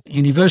to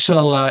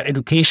universal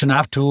education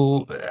up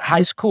to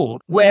high school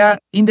were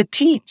in the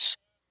teens.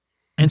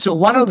 And so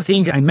one of the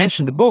things I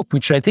mentioned in the book,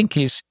 which I think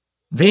is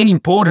very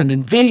important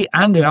and very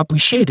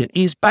underappreciated,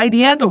 is by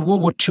the end of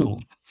World War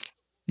II,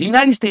 the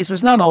United States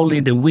was not only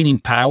the winning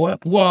power,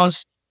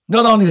 was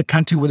not only the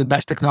country with the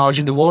best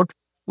technology in the world,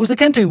 was the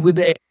country with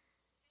the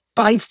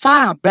by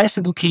far best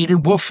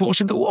educated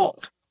workforce in the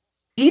world.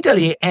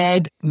 Italy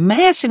had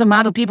massive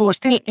amount of people who were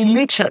still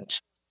illiterate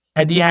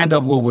at the end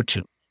of World War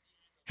II.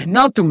 And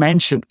not to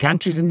mention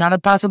countries in other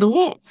parts of the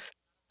world.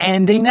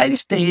 And the United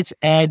States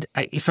had,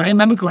 if I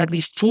remember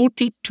correctly,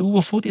 42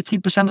 or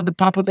 43% of the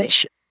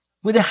population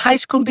with a high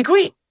school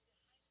degree.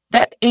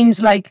 That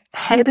is like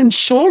head and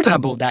shoulder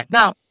above that.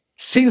 Now,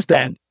 since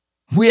then,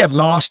 we have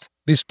lost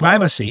this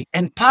primacy.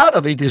 And part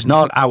of it is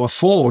not our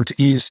fault,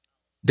 is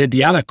that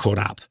the other caught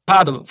up.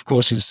 Part of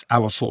course, is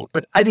our fault.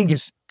 But I think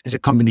it's a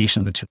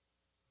combination of the two.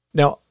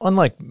 Now,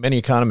 unlike many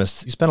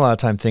economists, you spend a lot of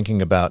time thinking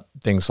about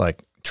things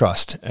like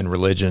trust and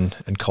religion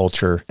and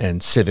culture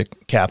and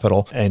civic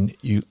capital, and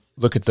you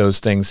look at those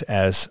things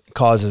as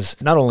causes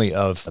not only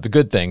of the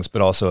good things,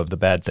 but also of the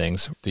bad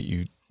things that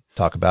you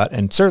talk about.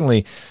 And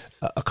certainly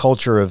a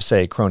culture of,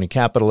 say, crony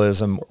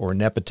capitalism or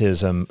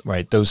nepotism,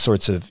 right? Those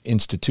sorts of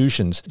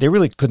institutions, they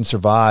really couldn't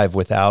survive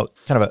without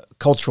kind of a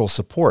cultural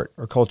support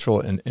or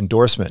cultural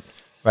endorsement,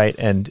 right?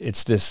 And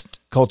it's this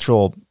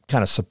cultural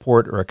kind of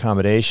support or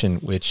accommodation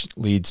which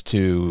leads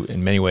to,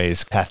 in many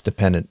ways,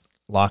 path-dependent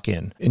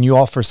lock-in. And you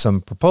offer some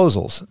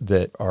proposals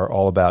that are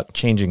all about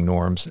changing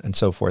norms and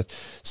so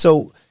forth.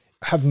 So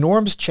have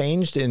norms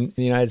changed in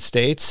the United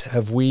States?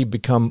 Have we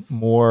become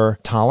more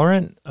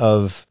tolerant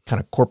of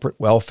kind of corporate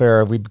welfare?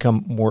 Have we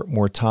become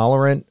more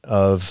tolerant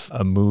of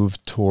a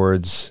move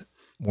towards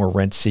more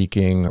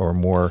rent-seeking or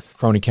more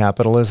crony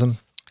capitalism?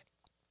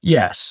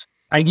 Yes.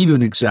 I give you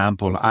an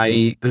example.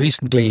 I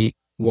recently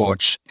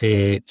watched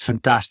a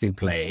fantastic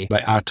play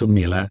by Arthur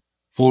Miller,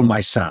 All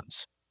My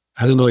Sons.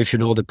 I don't know if you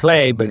know the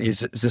play, but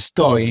it's a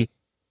story,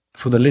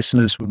 for the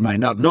listeners who might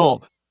not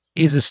know,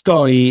 is a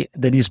story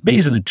that is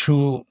based on a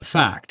true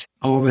fact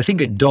of, I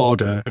think, a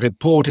daughter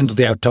reporting to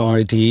the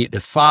authority the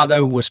father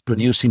who was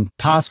producing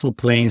parts for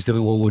planes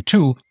during World War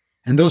II,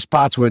 and those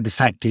parts were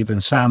defective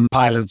and some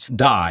pilots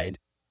died.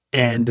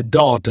 And the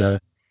daughter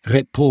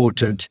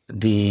reported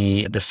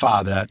the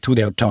father to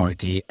the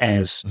authority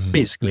as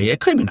basically a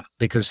criminal,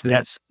 because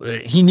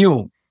he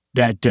knew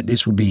that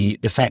this would be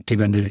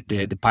defective and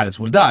the pilots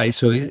will die.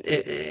 So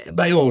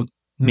by all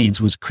means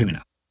was a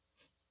criminal.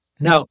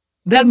 Now,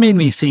 that made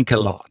me think a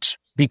lot,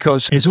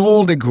 because as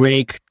all the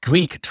Greek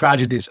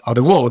tragedies of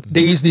the world,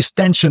 there is this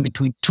tension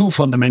between two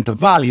fundamental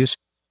values: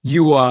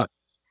 your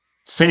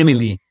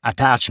family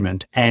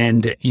attachment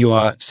and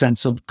your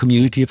sense of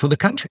community for the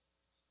country.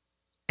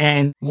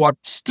 And what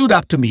stood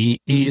up to me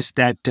is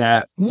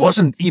that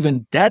wasn't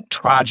even that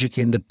tragic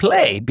in the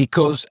play,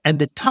 because at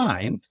the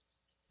time,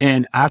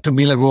 and Arthur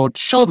Miller wrote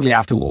shortly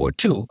after World War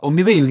II, or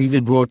maybe he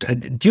even wrote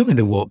during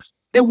the war,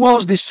 there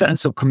was this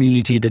sense of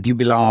community that you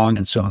belong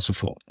and so on and so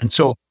forth. And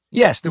so,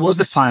 yes, there was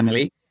the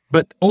family,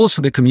 but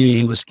also the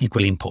community was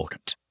equally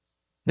important.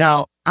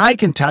 Now, I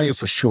can tell you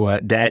for sure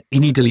that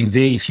in Italy,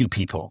 very few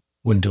people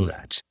will do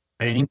that.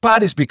 And in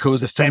part it's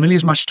because the family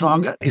is much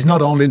stronger. It's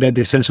not only that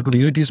the sense of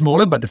community is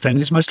smaller, but the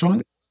family is much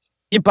stronger.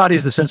 In part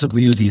is the sense of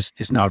community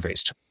is not very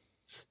strong.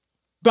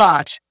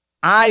 But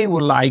I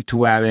would like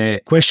to have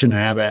a question.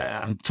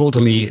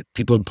 Unfortunately,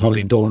 people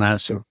probably don't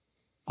answer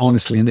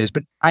honestly in this,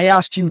 but I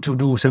asked you to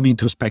do some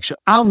introspection.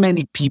 How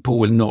many people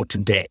will know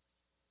today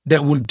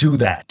that will do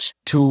that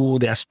to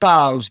their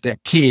spouse, their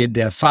kid,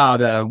 their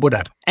father,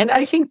 whatever? And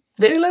I think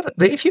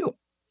very few.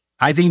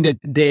 I think that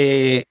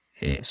the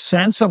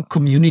sense of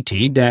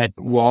community that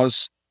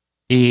was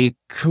a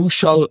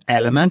crucial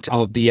element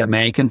of the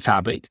American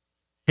fabric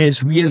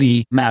has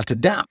really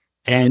melted down.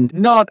 And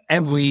not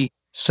every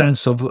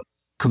sense of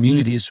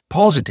community is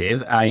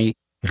positive. I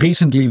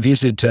recently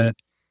visited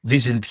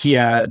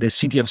here the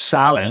city of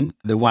Salem,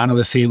 the one of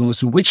the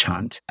famous witch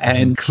hunt.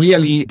 And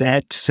clearly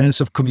that sense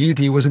of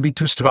community was a bit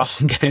too strong.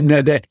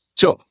 And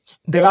so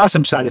there are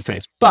some side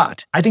effects.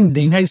 But I think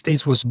the United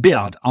States was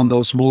built on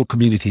those small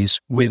communities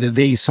with a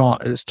very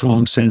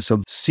strong sense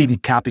of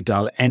civic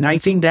capital. And I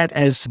think that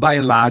has by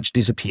and large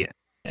disappeared.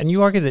 And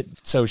you argue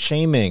that so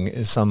shaming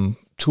is some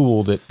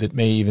tool that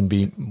may even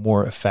be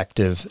more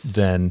effective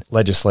than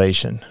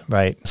legislation,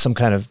 right? Some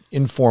kind of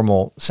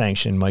informal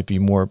sanction might be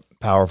more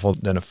powerful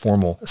than a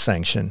formal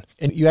sanction.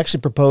 And you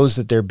actually propose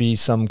that there be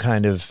some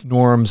kind of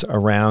norms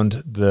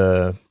around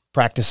the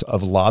practice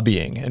of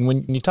lobbying. And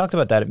when you talked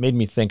about that, it made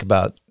me think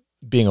about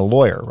being a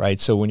lawyer, right?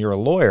 So when you're a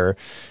lawyer,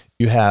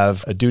 you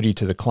have a duty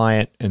to the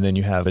client and then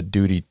you have a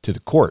duty to the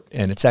court.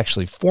 And it's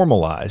actually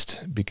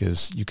formalized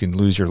because you can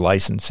lose your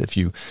license if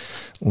you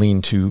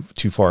lean too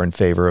far in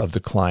favor of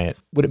the client.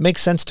 Would it make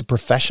sense to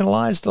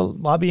professionalize the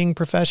lobbying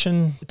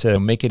profession, to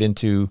make it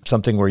into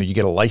something where you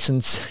get a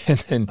license? And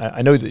then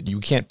I know that you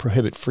can't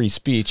prohibit free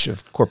speech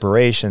of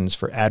corporations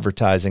for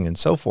advertising and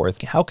so forth.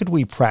 How could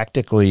we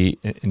practically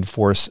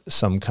enforce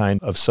some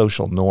kind of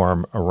social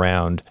norm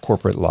around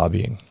corporate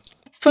lobbying?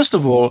 First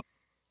of all,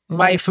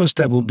 my first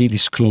step will be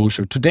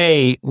disclosure.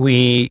 Today,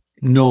 we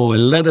know a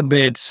little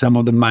bit some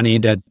of the money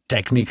that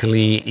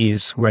technically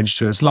is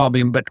registered as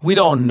lobbying, but we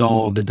don't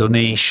know the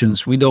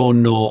donations. We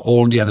don't know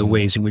all the other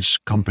ways in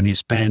which companies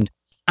spend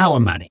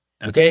our money,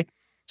 okay?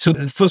 So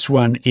the first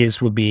one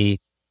will be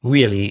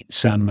really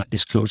some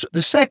disclosure.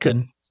 The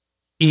second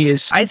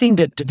is, I think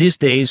that these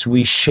days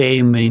we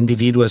shame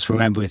individuals for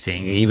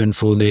everything, even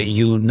for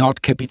you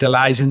not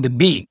capitalizing the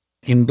B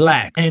in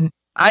black. And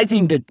I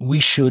think that we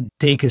should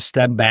take a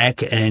step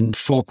back and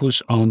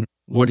focus on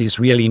what is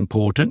really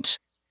important.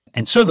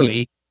 And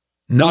certainly,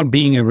 not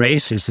being a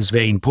racist is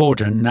very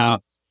important.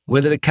 Now,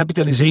 whether the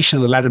capitalization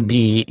of the letter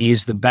B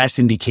is the best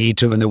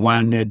indicator and the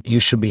one that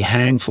you should be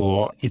hanged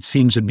for, it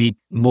seems a bit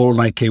more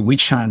like a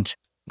witch hunt,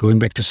 going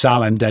back to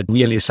Salem, that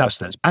really is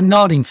substance. I'm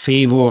not in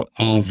favor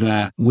of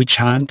witch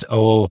hunt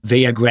or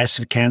very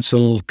aggressive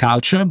cancel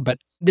culture, but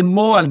the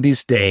moral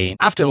this day,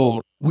 after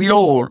all, we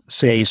all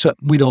say so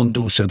we don't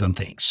do certain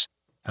things.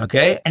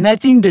 Okay. And I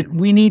think that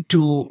we need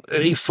to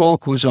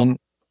refocus on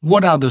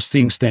what are those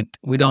things that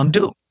we don't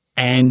do.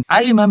 And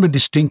I remember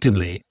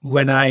distinctively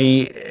when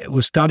I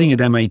was studying at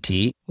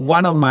MIT,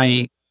 one of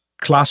my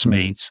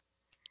classmates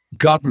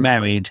got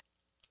married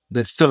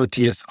the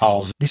 30th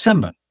of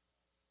December.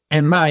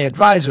 And my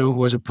advisor, who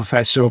was a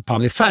professor of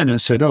public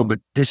finance, said, "Oh, but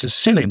this is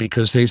silly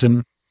because there's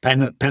a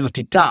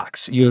penalty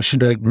tax. You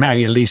should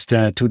marry at least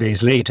 2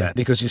 days later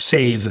because you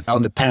save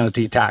on the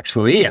penalty tax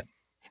for a year."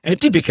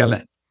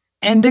 Typical.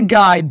 And the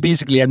guy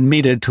basically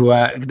admitted to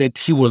her that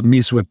he will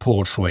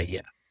misreport for a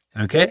year.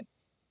 Okay?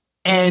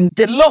 And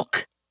the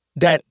look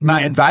that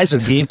my advisor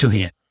gave to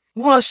him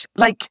was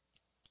like,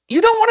 you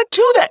don't want to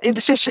do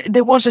that.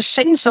 There was a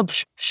sense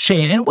of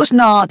shame. It was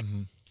not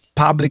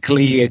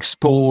publicly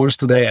exposed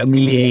to the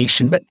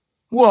humiliation, but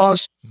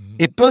was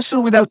a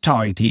person with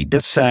authority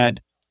that said,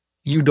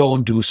 you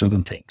don't do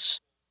certain things.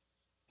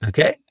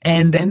 Okay.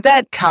 And then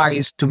that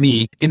carries to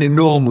me an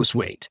enormous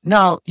weight.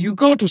 Now, you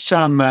go to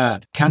some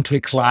country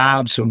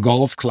clubs or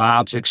golf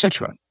clubs,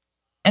 etc.,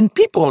 and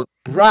people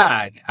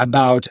brag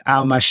about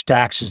how much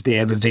taxes they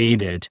have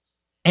evaded.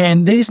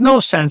 And there is no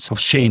sense of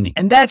shaming.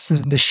 And that's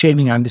the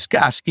shaming I'm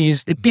discussing,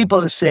 is the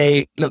people that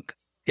say, look,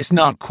 it's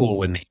not cool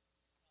with me.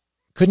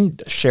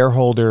 Couldn't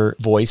shareholder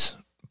voice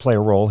play a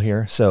role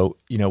here? So,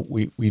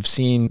 we've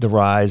seen the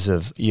rise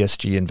of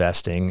ESG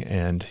investing,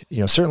 and,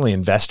 certainly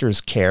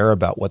investors care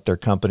about what their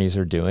companies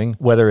are doing,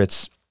 whether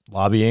it's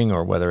lobbying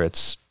or whether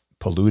it's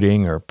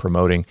polluting or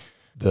promoting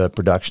the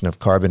production of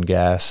carbon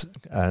gas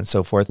and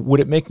so forth. Would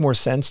it make more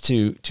sense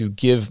to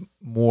give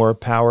more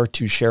power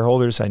to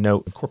shareholders? I know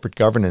corporate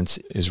governance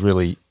has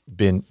really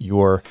been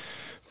your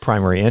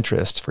primary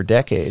interest for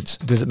decades.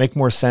 Does it make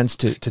more sense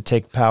to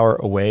take power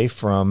away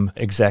from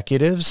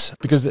executives?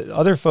 Because the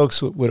other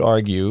folks would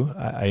argue,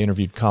 I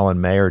interviewed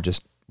Colin Mayer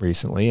just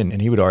recently,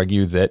 and he would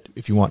argue that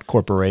if you want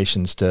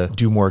corporations to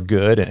do more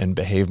good and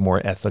behave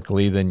more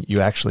ethically, then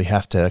you actually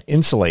have to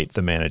insulate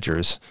the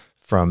managers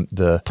from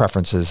the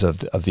preferences of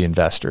the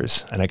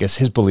investors. And I guess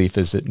his belief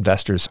is that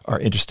investors are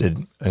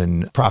interested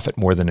in profit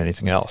more than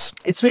anything else.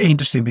 It's very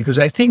interesting because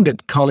I think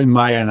that Colin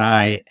Meyer and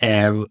I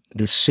have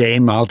the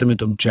same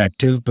ultimate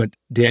objective, but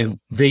they're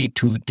very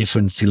two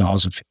different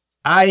philosophies.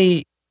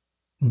 I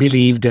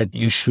believe that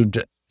you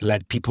should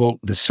let people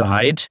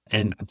decide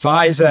and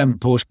advise them,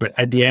 push, but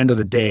at the end of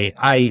the day,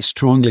 I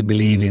strongly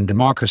believe in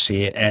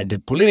democracy at the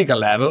political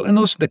level and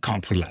also the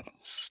corporate level.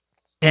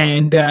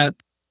 And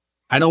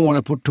I don't want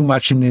to put too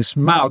much in his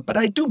mouth, but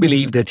I do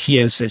believe that he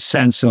has a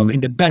sense of,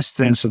 in the best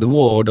sense of the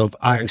word, of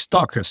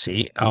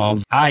aristocracy,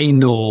 of I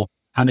know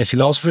I'm a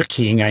philosopher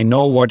king, I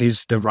know what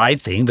is the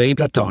right thing, very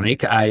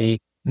Platonic, I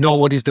know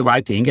what is the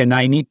right thing, and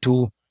I need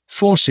to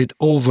force it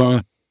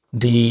over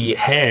the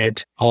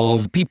head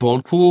of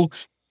people who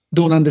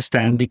don't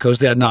understand because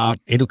they're not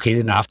educated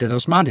enough, they're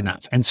not smart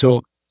enough. And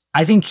so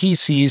I think he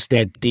sees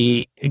that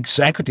the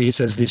executives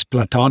as this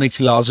Platonic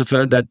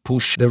philosopher that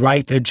push the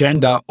right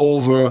agenda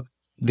over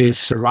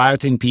this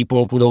rioting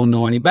people who don't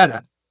know any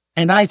better.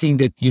 And I think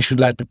that you should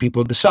let the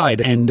people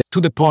decide. And to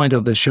the point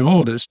of the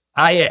shareholders,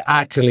 I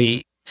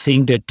actually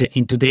think that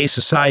in today's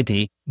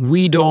society,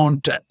 we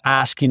don't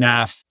ask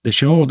enough the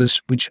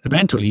shareholders, which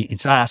eventually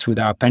it's us with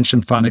our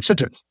pension fund,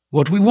 etc.,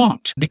 what we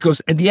want.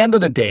 Because at the end of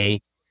the day,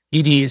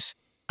 it is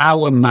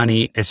our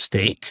money at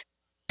stake.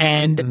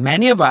 And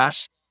many of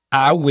us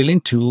are willing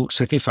to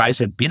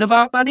sacrifice a bit of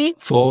our money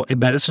for a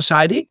better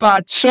society,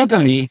 but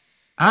certainly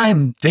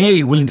I'm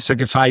very willing to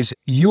sacrifice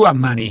your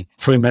money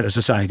for a better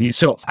society.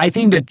 So I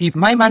think that if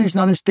my money is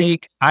not at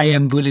stake, I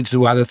am willing to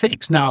do other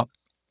things. Now,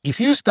 if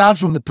you start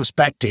from the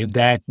perspective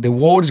that the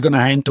world is going to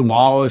end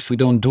tomorrow if we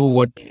don't do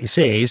what he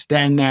says,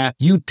 then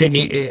you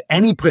take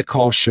any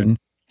precaution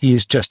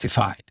is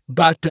justified.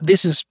 But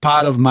this is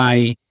part of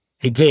my,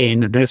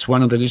 again, that's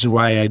one of the reasons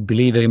why I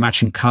believe very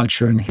much in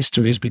culture and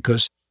history, is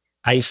because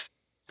I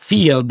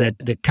feel that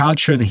the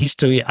culture and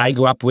history I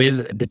grew up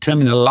with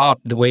determine a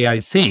lot the way I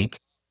think.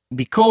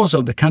 Because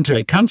of the country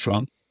I come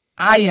from,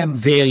 I am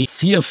very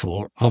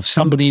fearful of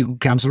somebody who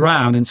comes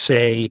around and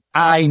say,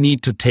 I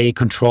need to take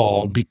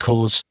control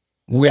because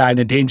we are in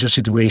a dangerous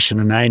situation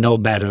and I know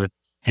better.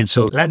 And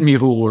so let me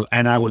rule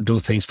and I will do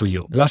things for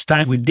you. Last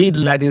time we did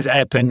let this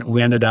happen,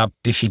 we ended up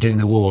defeated in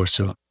the war.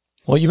 So,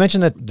 well, you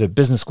mentioned that the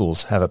business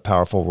schools have a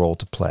powerful role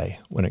to play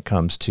when it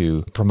comes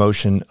to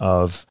promotion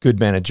of good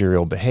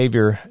managerial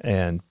behavior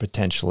and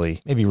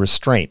potentially maybe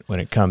restraint when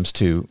it comes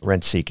to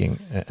rent seeking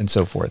and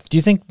so forth. Do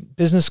you think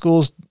business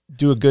schools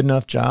do a good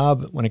enough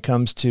job when it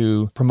comes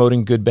to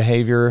promoting good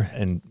behavior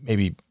and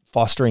maybe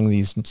fostering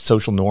these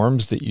social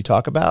norms that you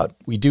talk about?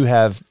 We do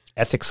have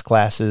ethics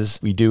classes.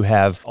 We do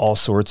have all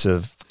sorts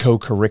of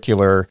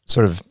co-curricular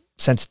sort of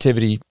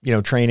sensitivity,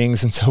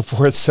 trainings and so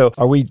forth. So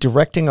are we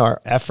directing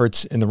our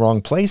efforts in the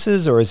wrong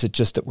places, or is it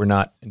just that we're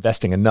not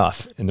investing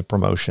enough in the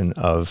promotion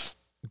of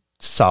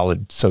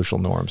solid social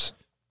norms?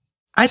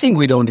 I think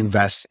we don't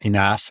invest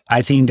enough.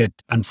 I think that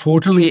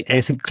unfortunately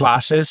ethics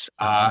classes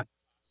are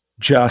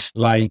just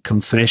like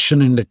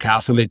confession in the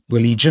Catholic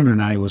religion,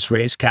 and I was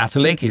raised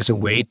Catholic, is a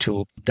way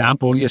to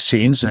dump all your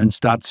sins and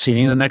start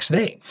sinning the next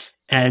day.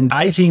 And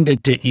I think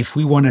that if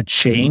we want to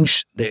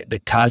change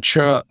the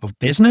culture of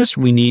business,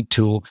 we need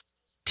to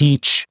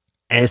teach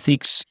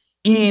ethics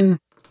in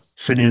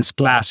finance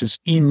classes,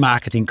 in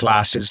marketing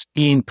classes,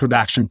 in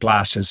production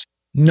classes,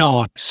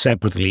 not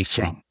separately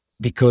from,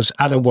 because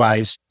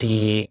otherwise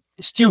the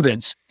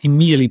students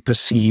immediately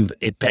perceive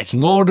a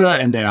pecking order,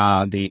 and there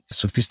are the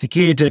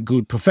sophisticated,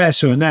 good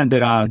professor, and then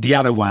there are the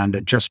other one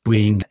that just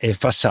bring a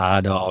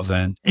facade of.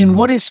 And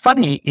what is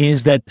funny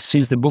is that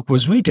since the book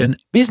was written,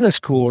 business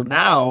school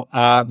now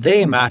are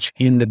very much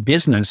in the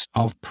business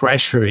of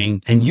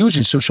pressuring and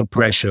using social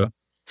pressure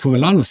for a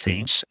lot of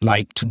things.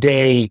 Like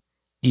today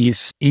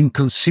is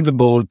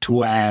inconceivable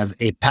to have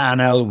a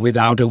panel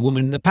without a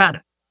woman in the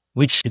panel,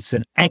 which is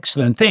an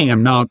excellent thing.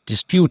 I'm not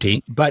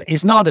disputing, but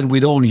it's not that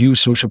we don't use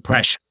social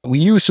pressure. We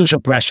use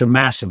social pressure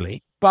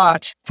massively.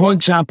 But for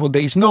example,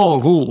 there is no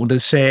rule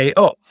that say,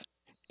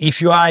 if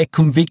you are a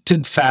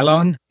convicted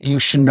felon, you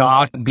should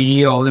not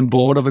be on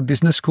board of a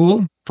business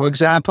school, for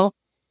example.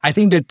 I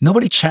think that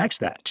nobody checks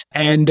that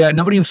and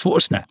nobody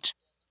enforces that.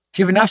 If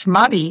you have enough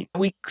money,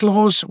 we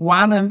close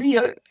one and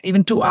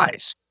even two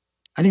eyes.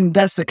 I think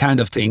that's the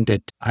kind of thing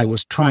that I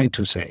was trying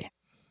to say.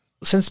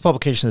 Since the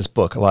publication of this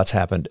book, a lot's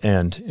happened.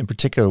 And in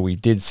particular, we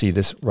did see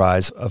this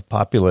rise of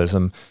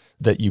populism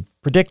that you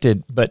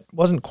predicted, but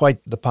wasn't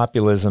quite the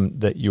populism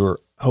that you were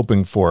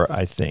hoping for,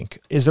 I think.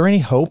 Is there any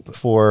hope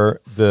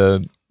for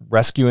the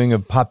rescuing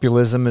of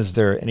populism? Is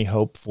there any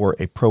hope for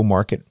a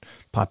pro-market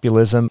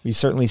populism? We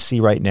certainly see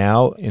right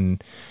now in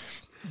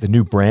the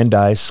new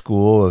Brandeis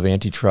school of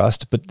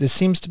antitrust, but this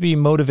seems to be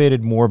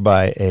motivated more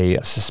by a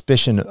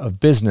suspicion of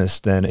business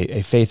than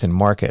a faith in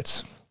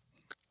markets.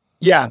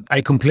 Yeah,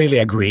 I completely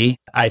agree.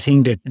 I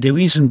think that there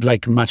isn't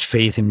like much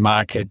faith in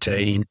market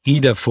in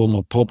either form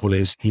of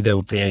populism,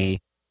 either very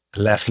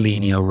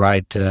left-leaning or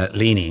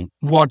right-leaning.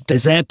 What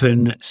has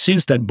happened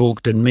since that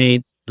book that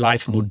made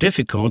life more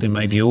difficult, in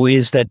my view,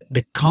 is that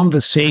the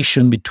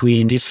conversation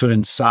between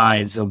different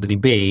sides of the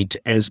debate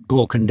has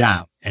broken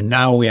down. And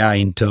now we are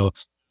into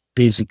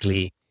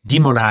basically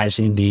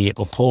demonizing the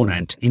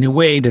opponent in a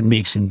way that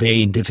makes it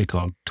very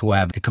difficult to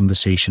have a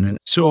conversation. And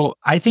so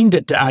I think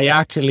that I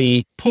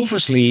actually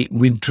purposely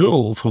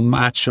withdrew from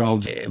much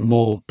of a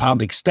more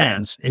public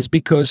stance is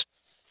because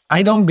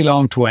I don't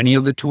belong to any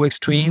of the two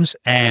extremes,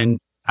 and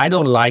I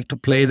don't like to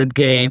play that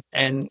game,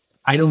 and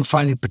I don't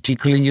find it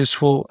particularly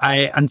useful.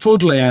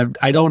 Unfortunately,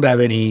 I don't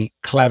have any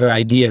clever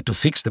idea to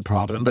fix the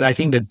problem, but I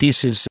think that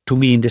this is, to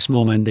me, in this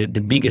moment,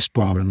 the biggest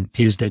problem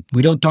is that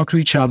we don't talk to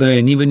each other,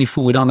 and even if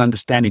we don't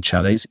understand each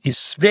other,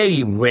 it's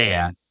very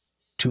rare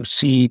to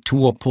see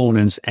two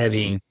opponents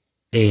having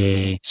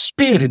a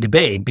spirited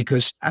debate,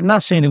 because I'm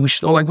not saying that we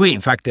should all agree.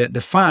 In fact,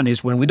 the fun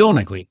is when we don't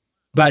agree,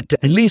 but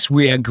at least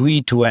we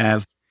agree to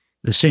have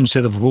the same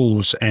set of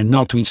rules and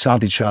not to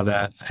insult each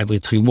other every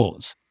 3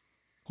 words.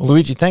 Well,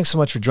 Luigi, thanks so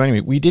much for joining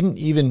me. We didn't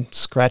even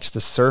scratch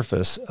the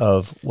surface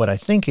of what I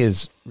think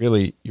is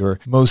really your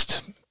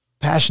most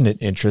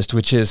passionate interest,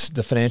 which is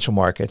the financial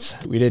markets.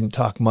 We didn't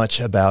talk much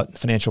about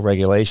financial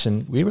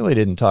regulation. We really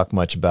didn't talk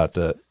much about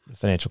the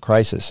financial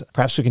crisis.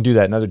 Perhaps we can do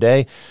that another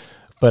day,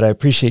 but I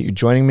appreciate you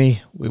joining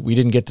me. We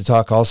didn't get to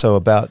talk also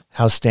about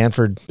how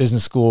Stanford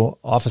Business School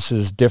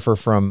offices differ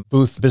from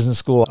Booth Business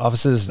School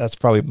offices. That's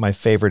probably my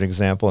favorite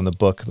example in the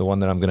book, the one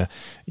that I'm going to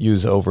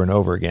use over and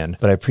over again.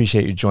 But I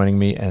appreciate you joining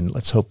me, and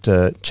let's hope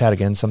to chat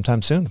again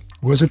sometime soon.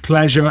 It was a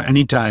pleasure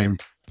anytime.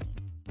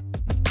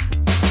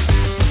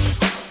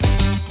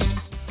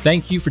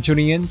 Thank you for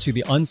tuning in to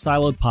the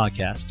Unsiloed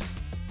podcast.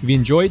 If you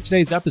enjoyed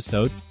today's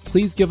episode,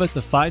 please give us a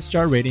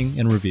 5-star rating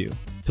and review.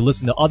 To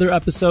listen to other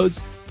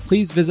episodes,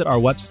 please visit our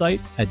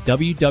website at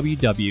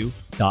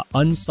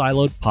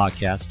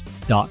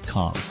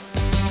www.unsiloedpodcast.com.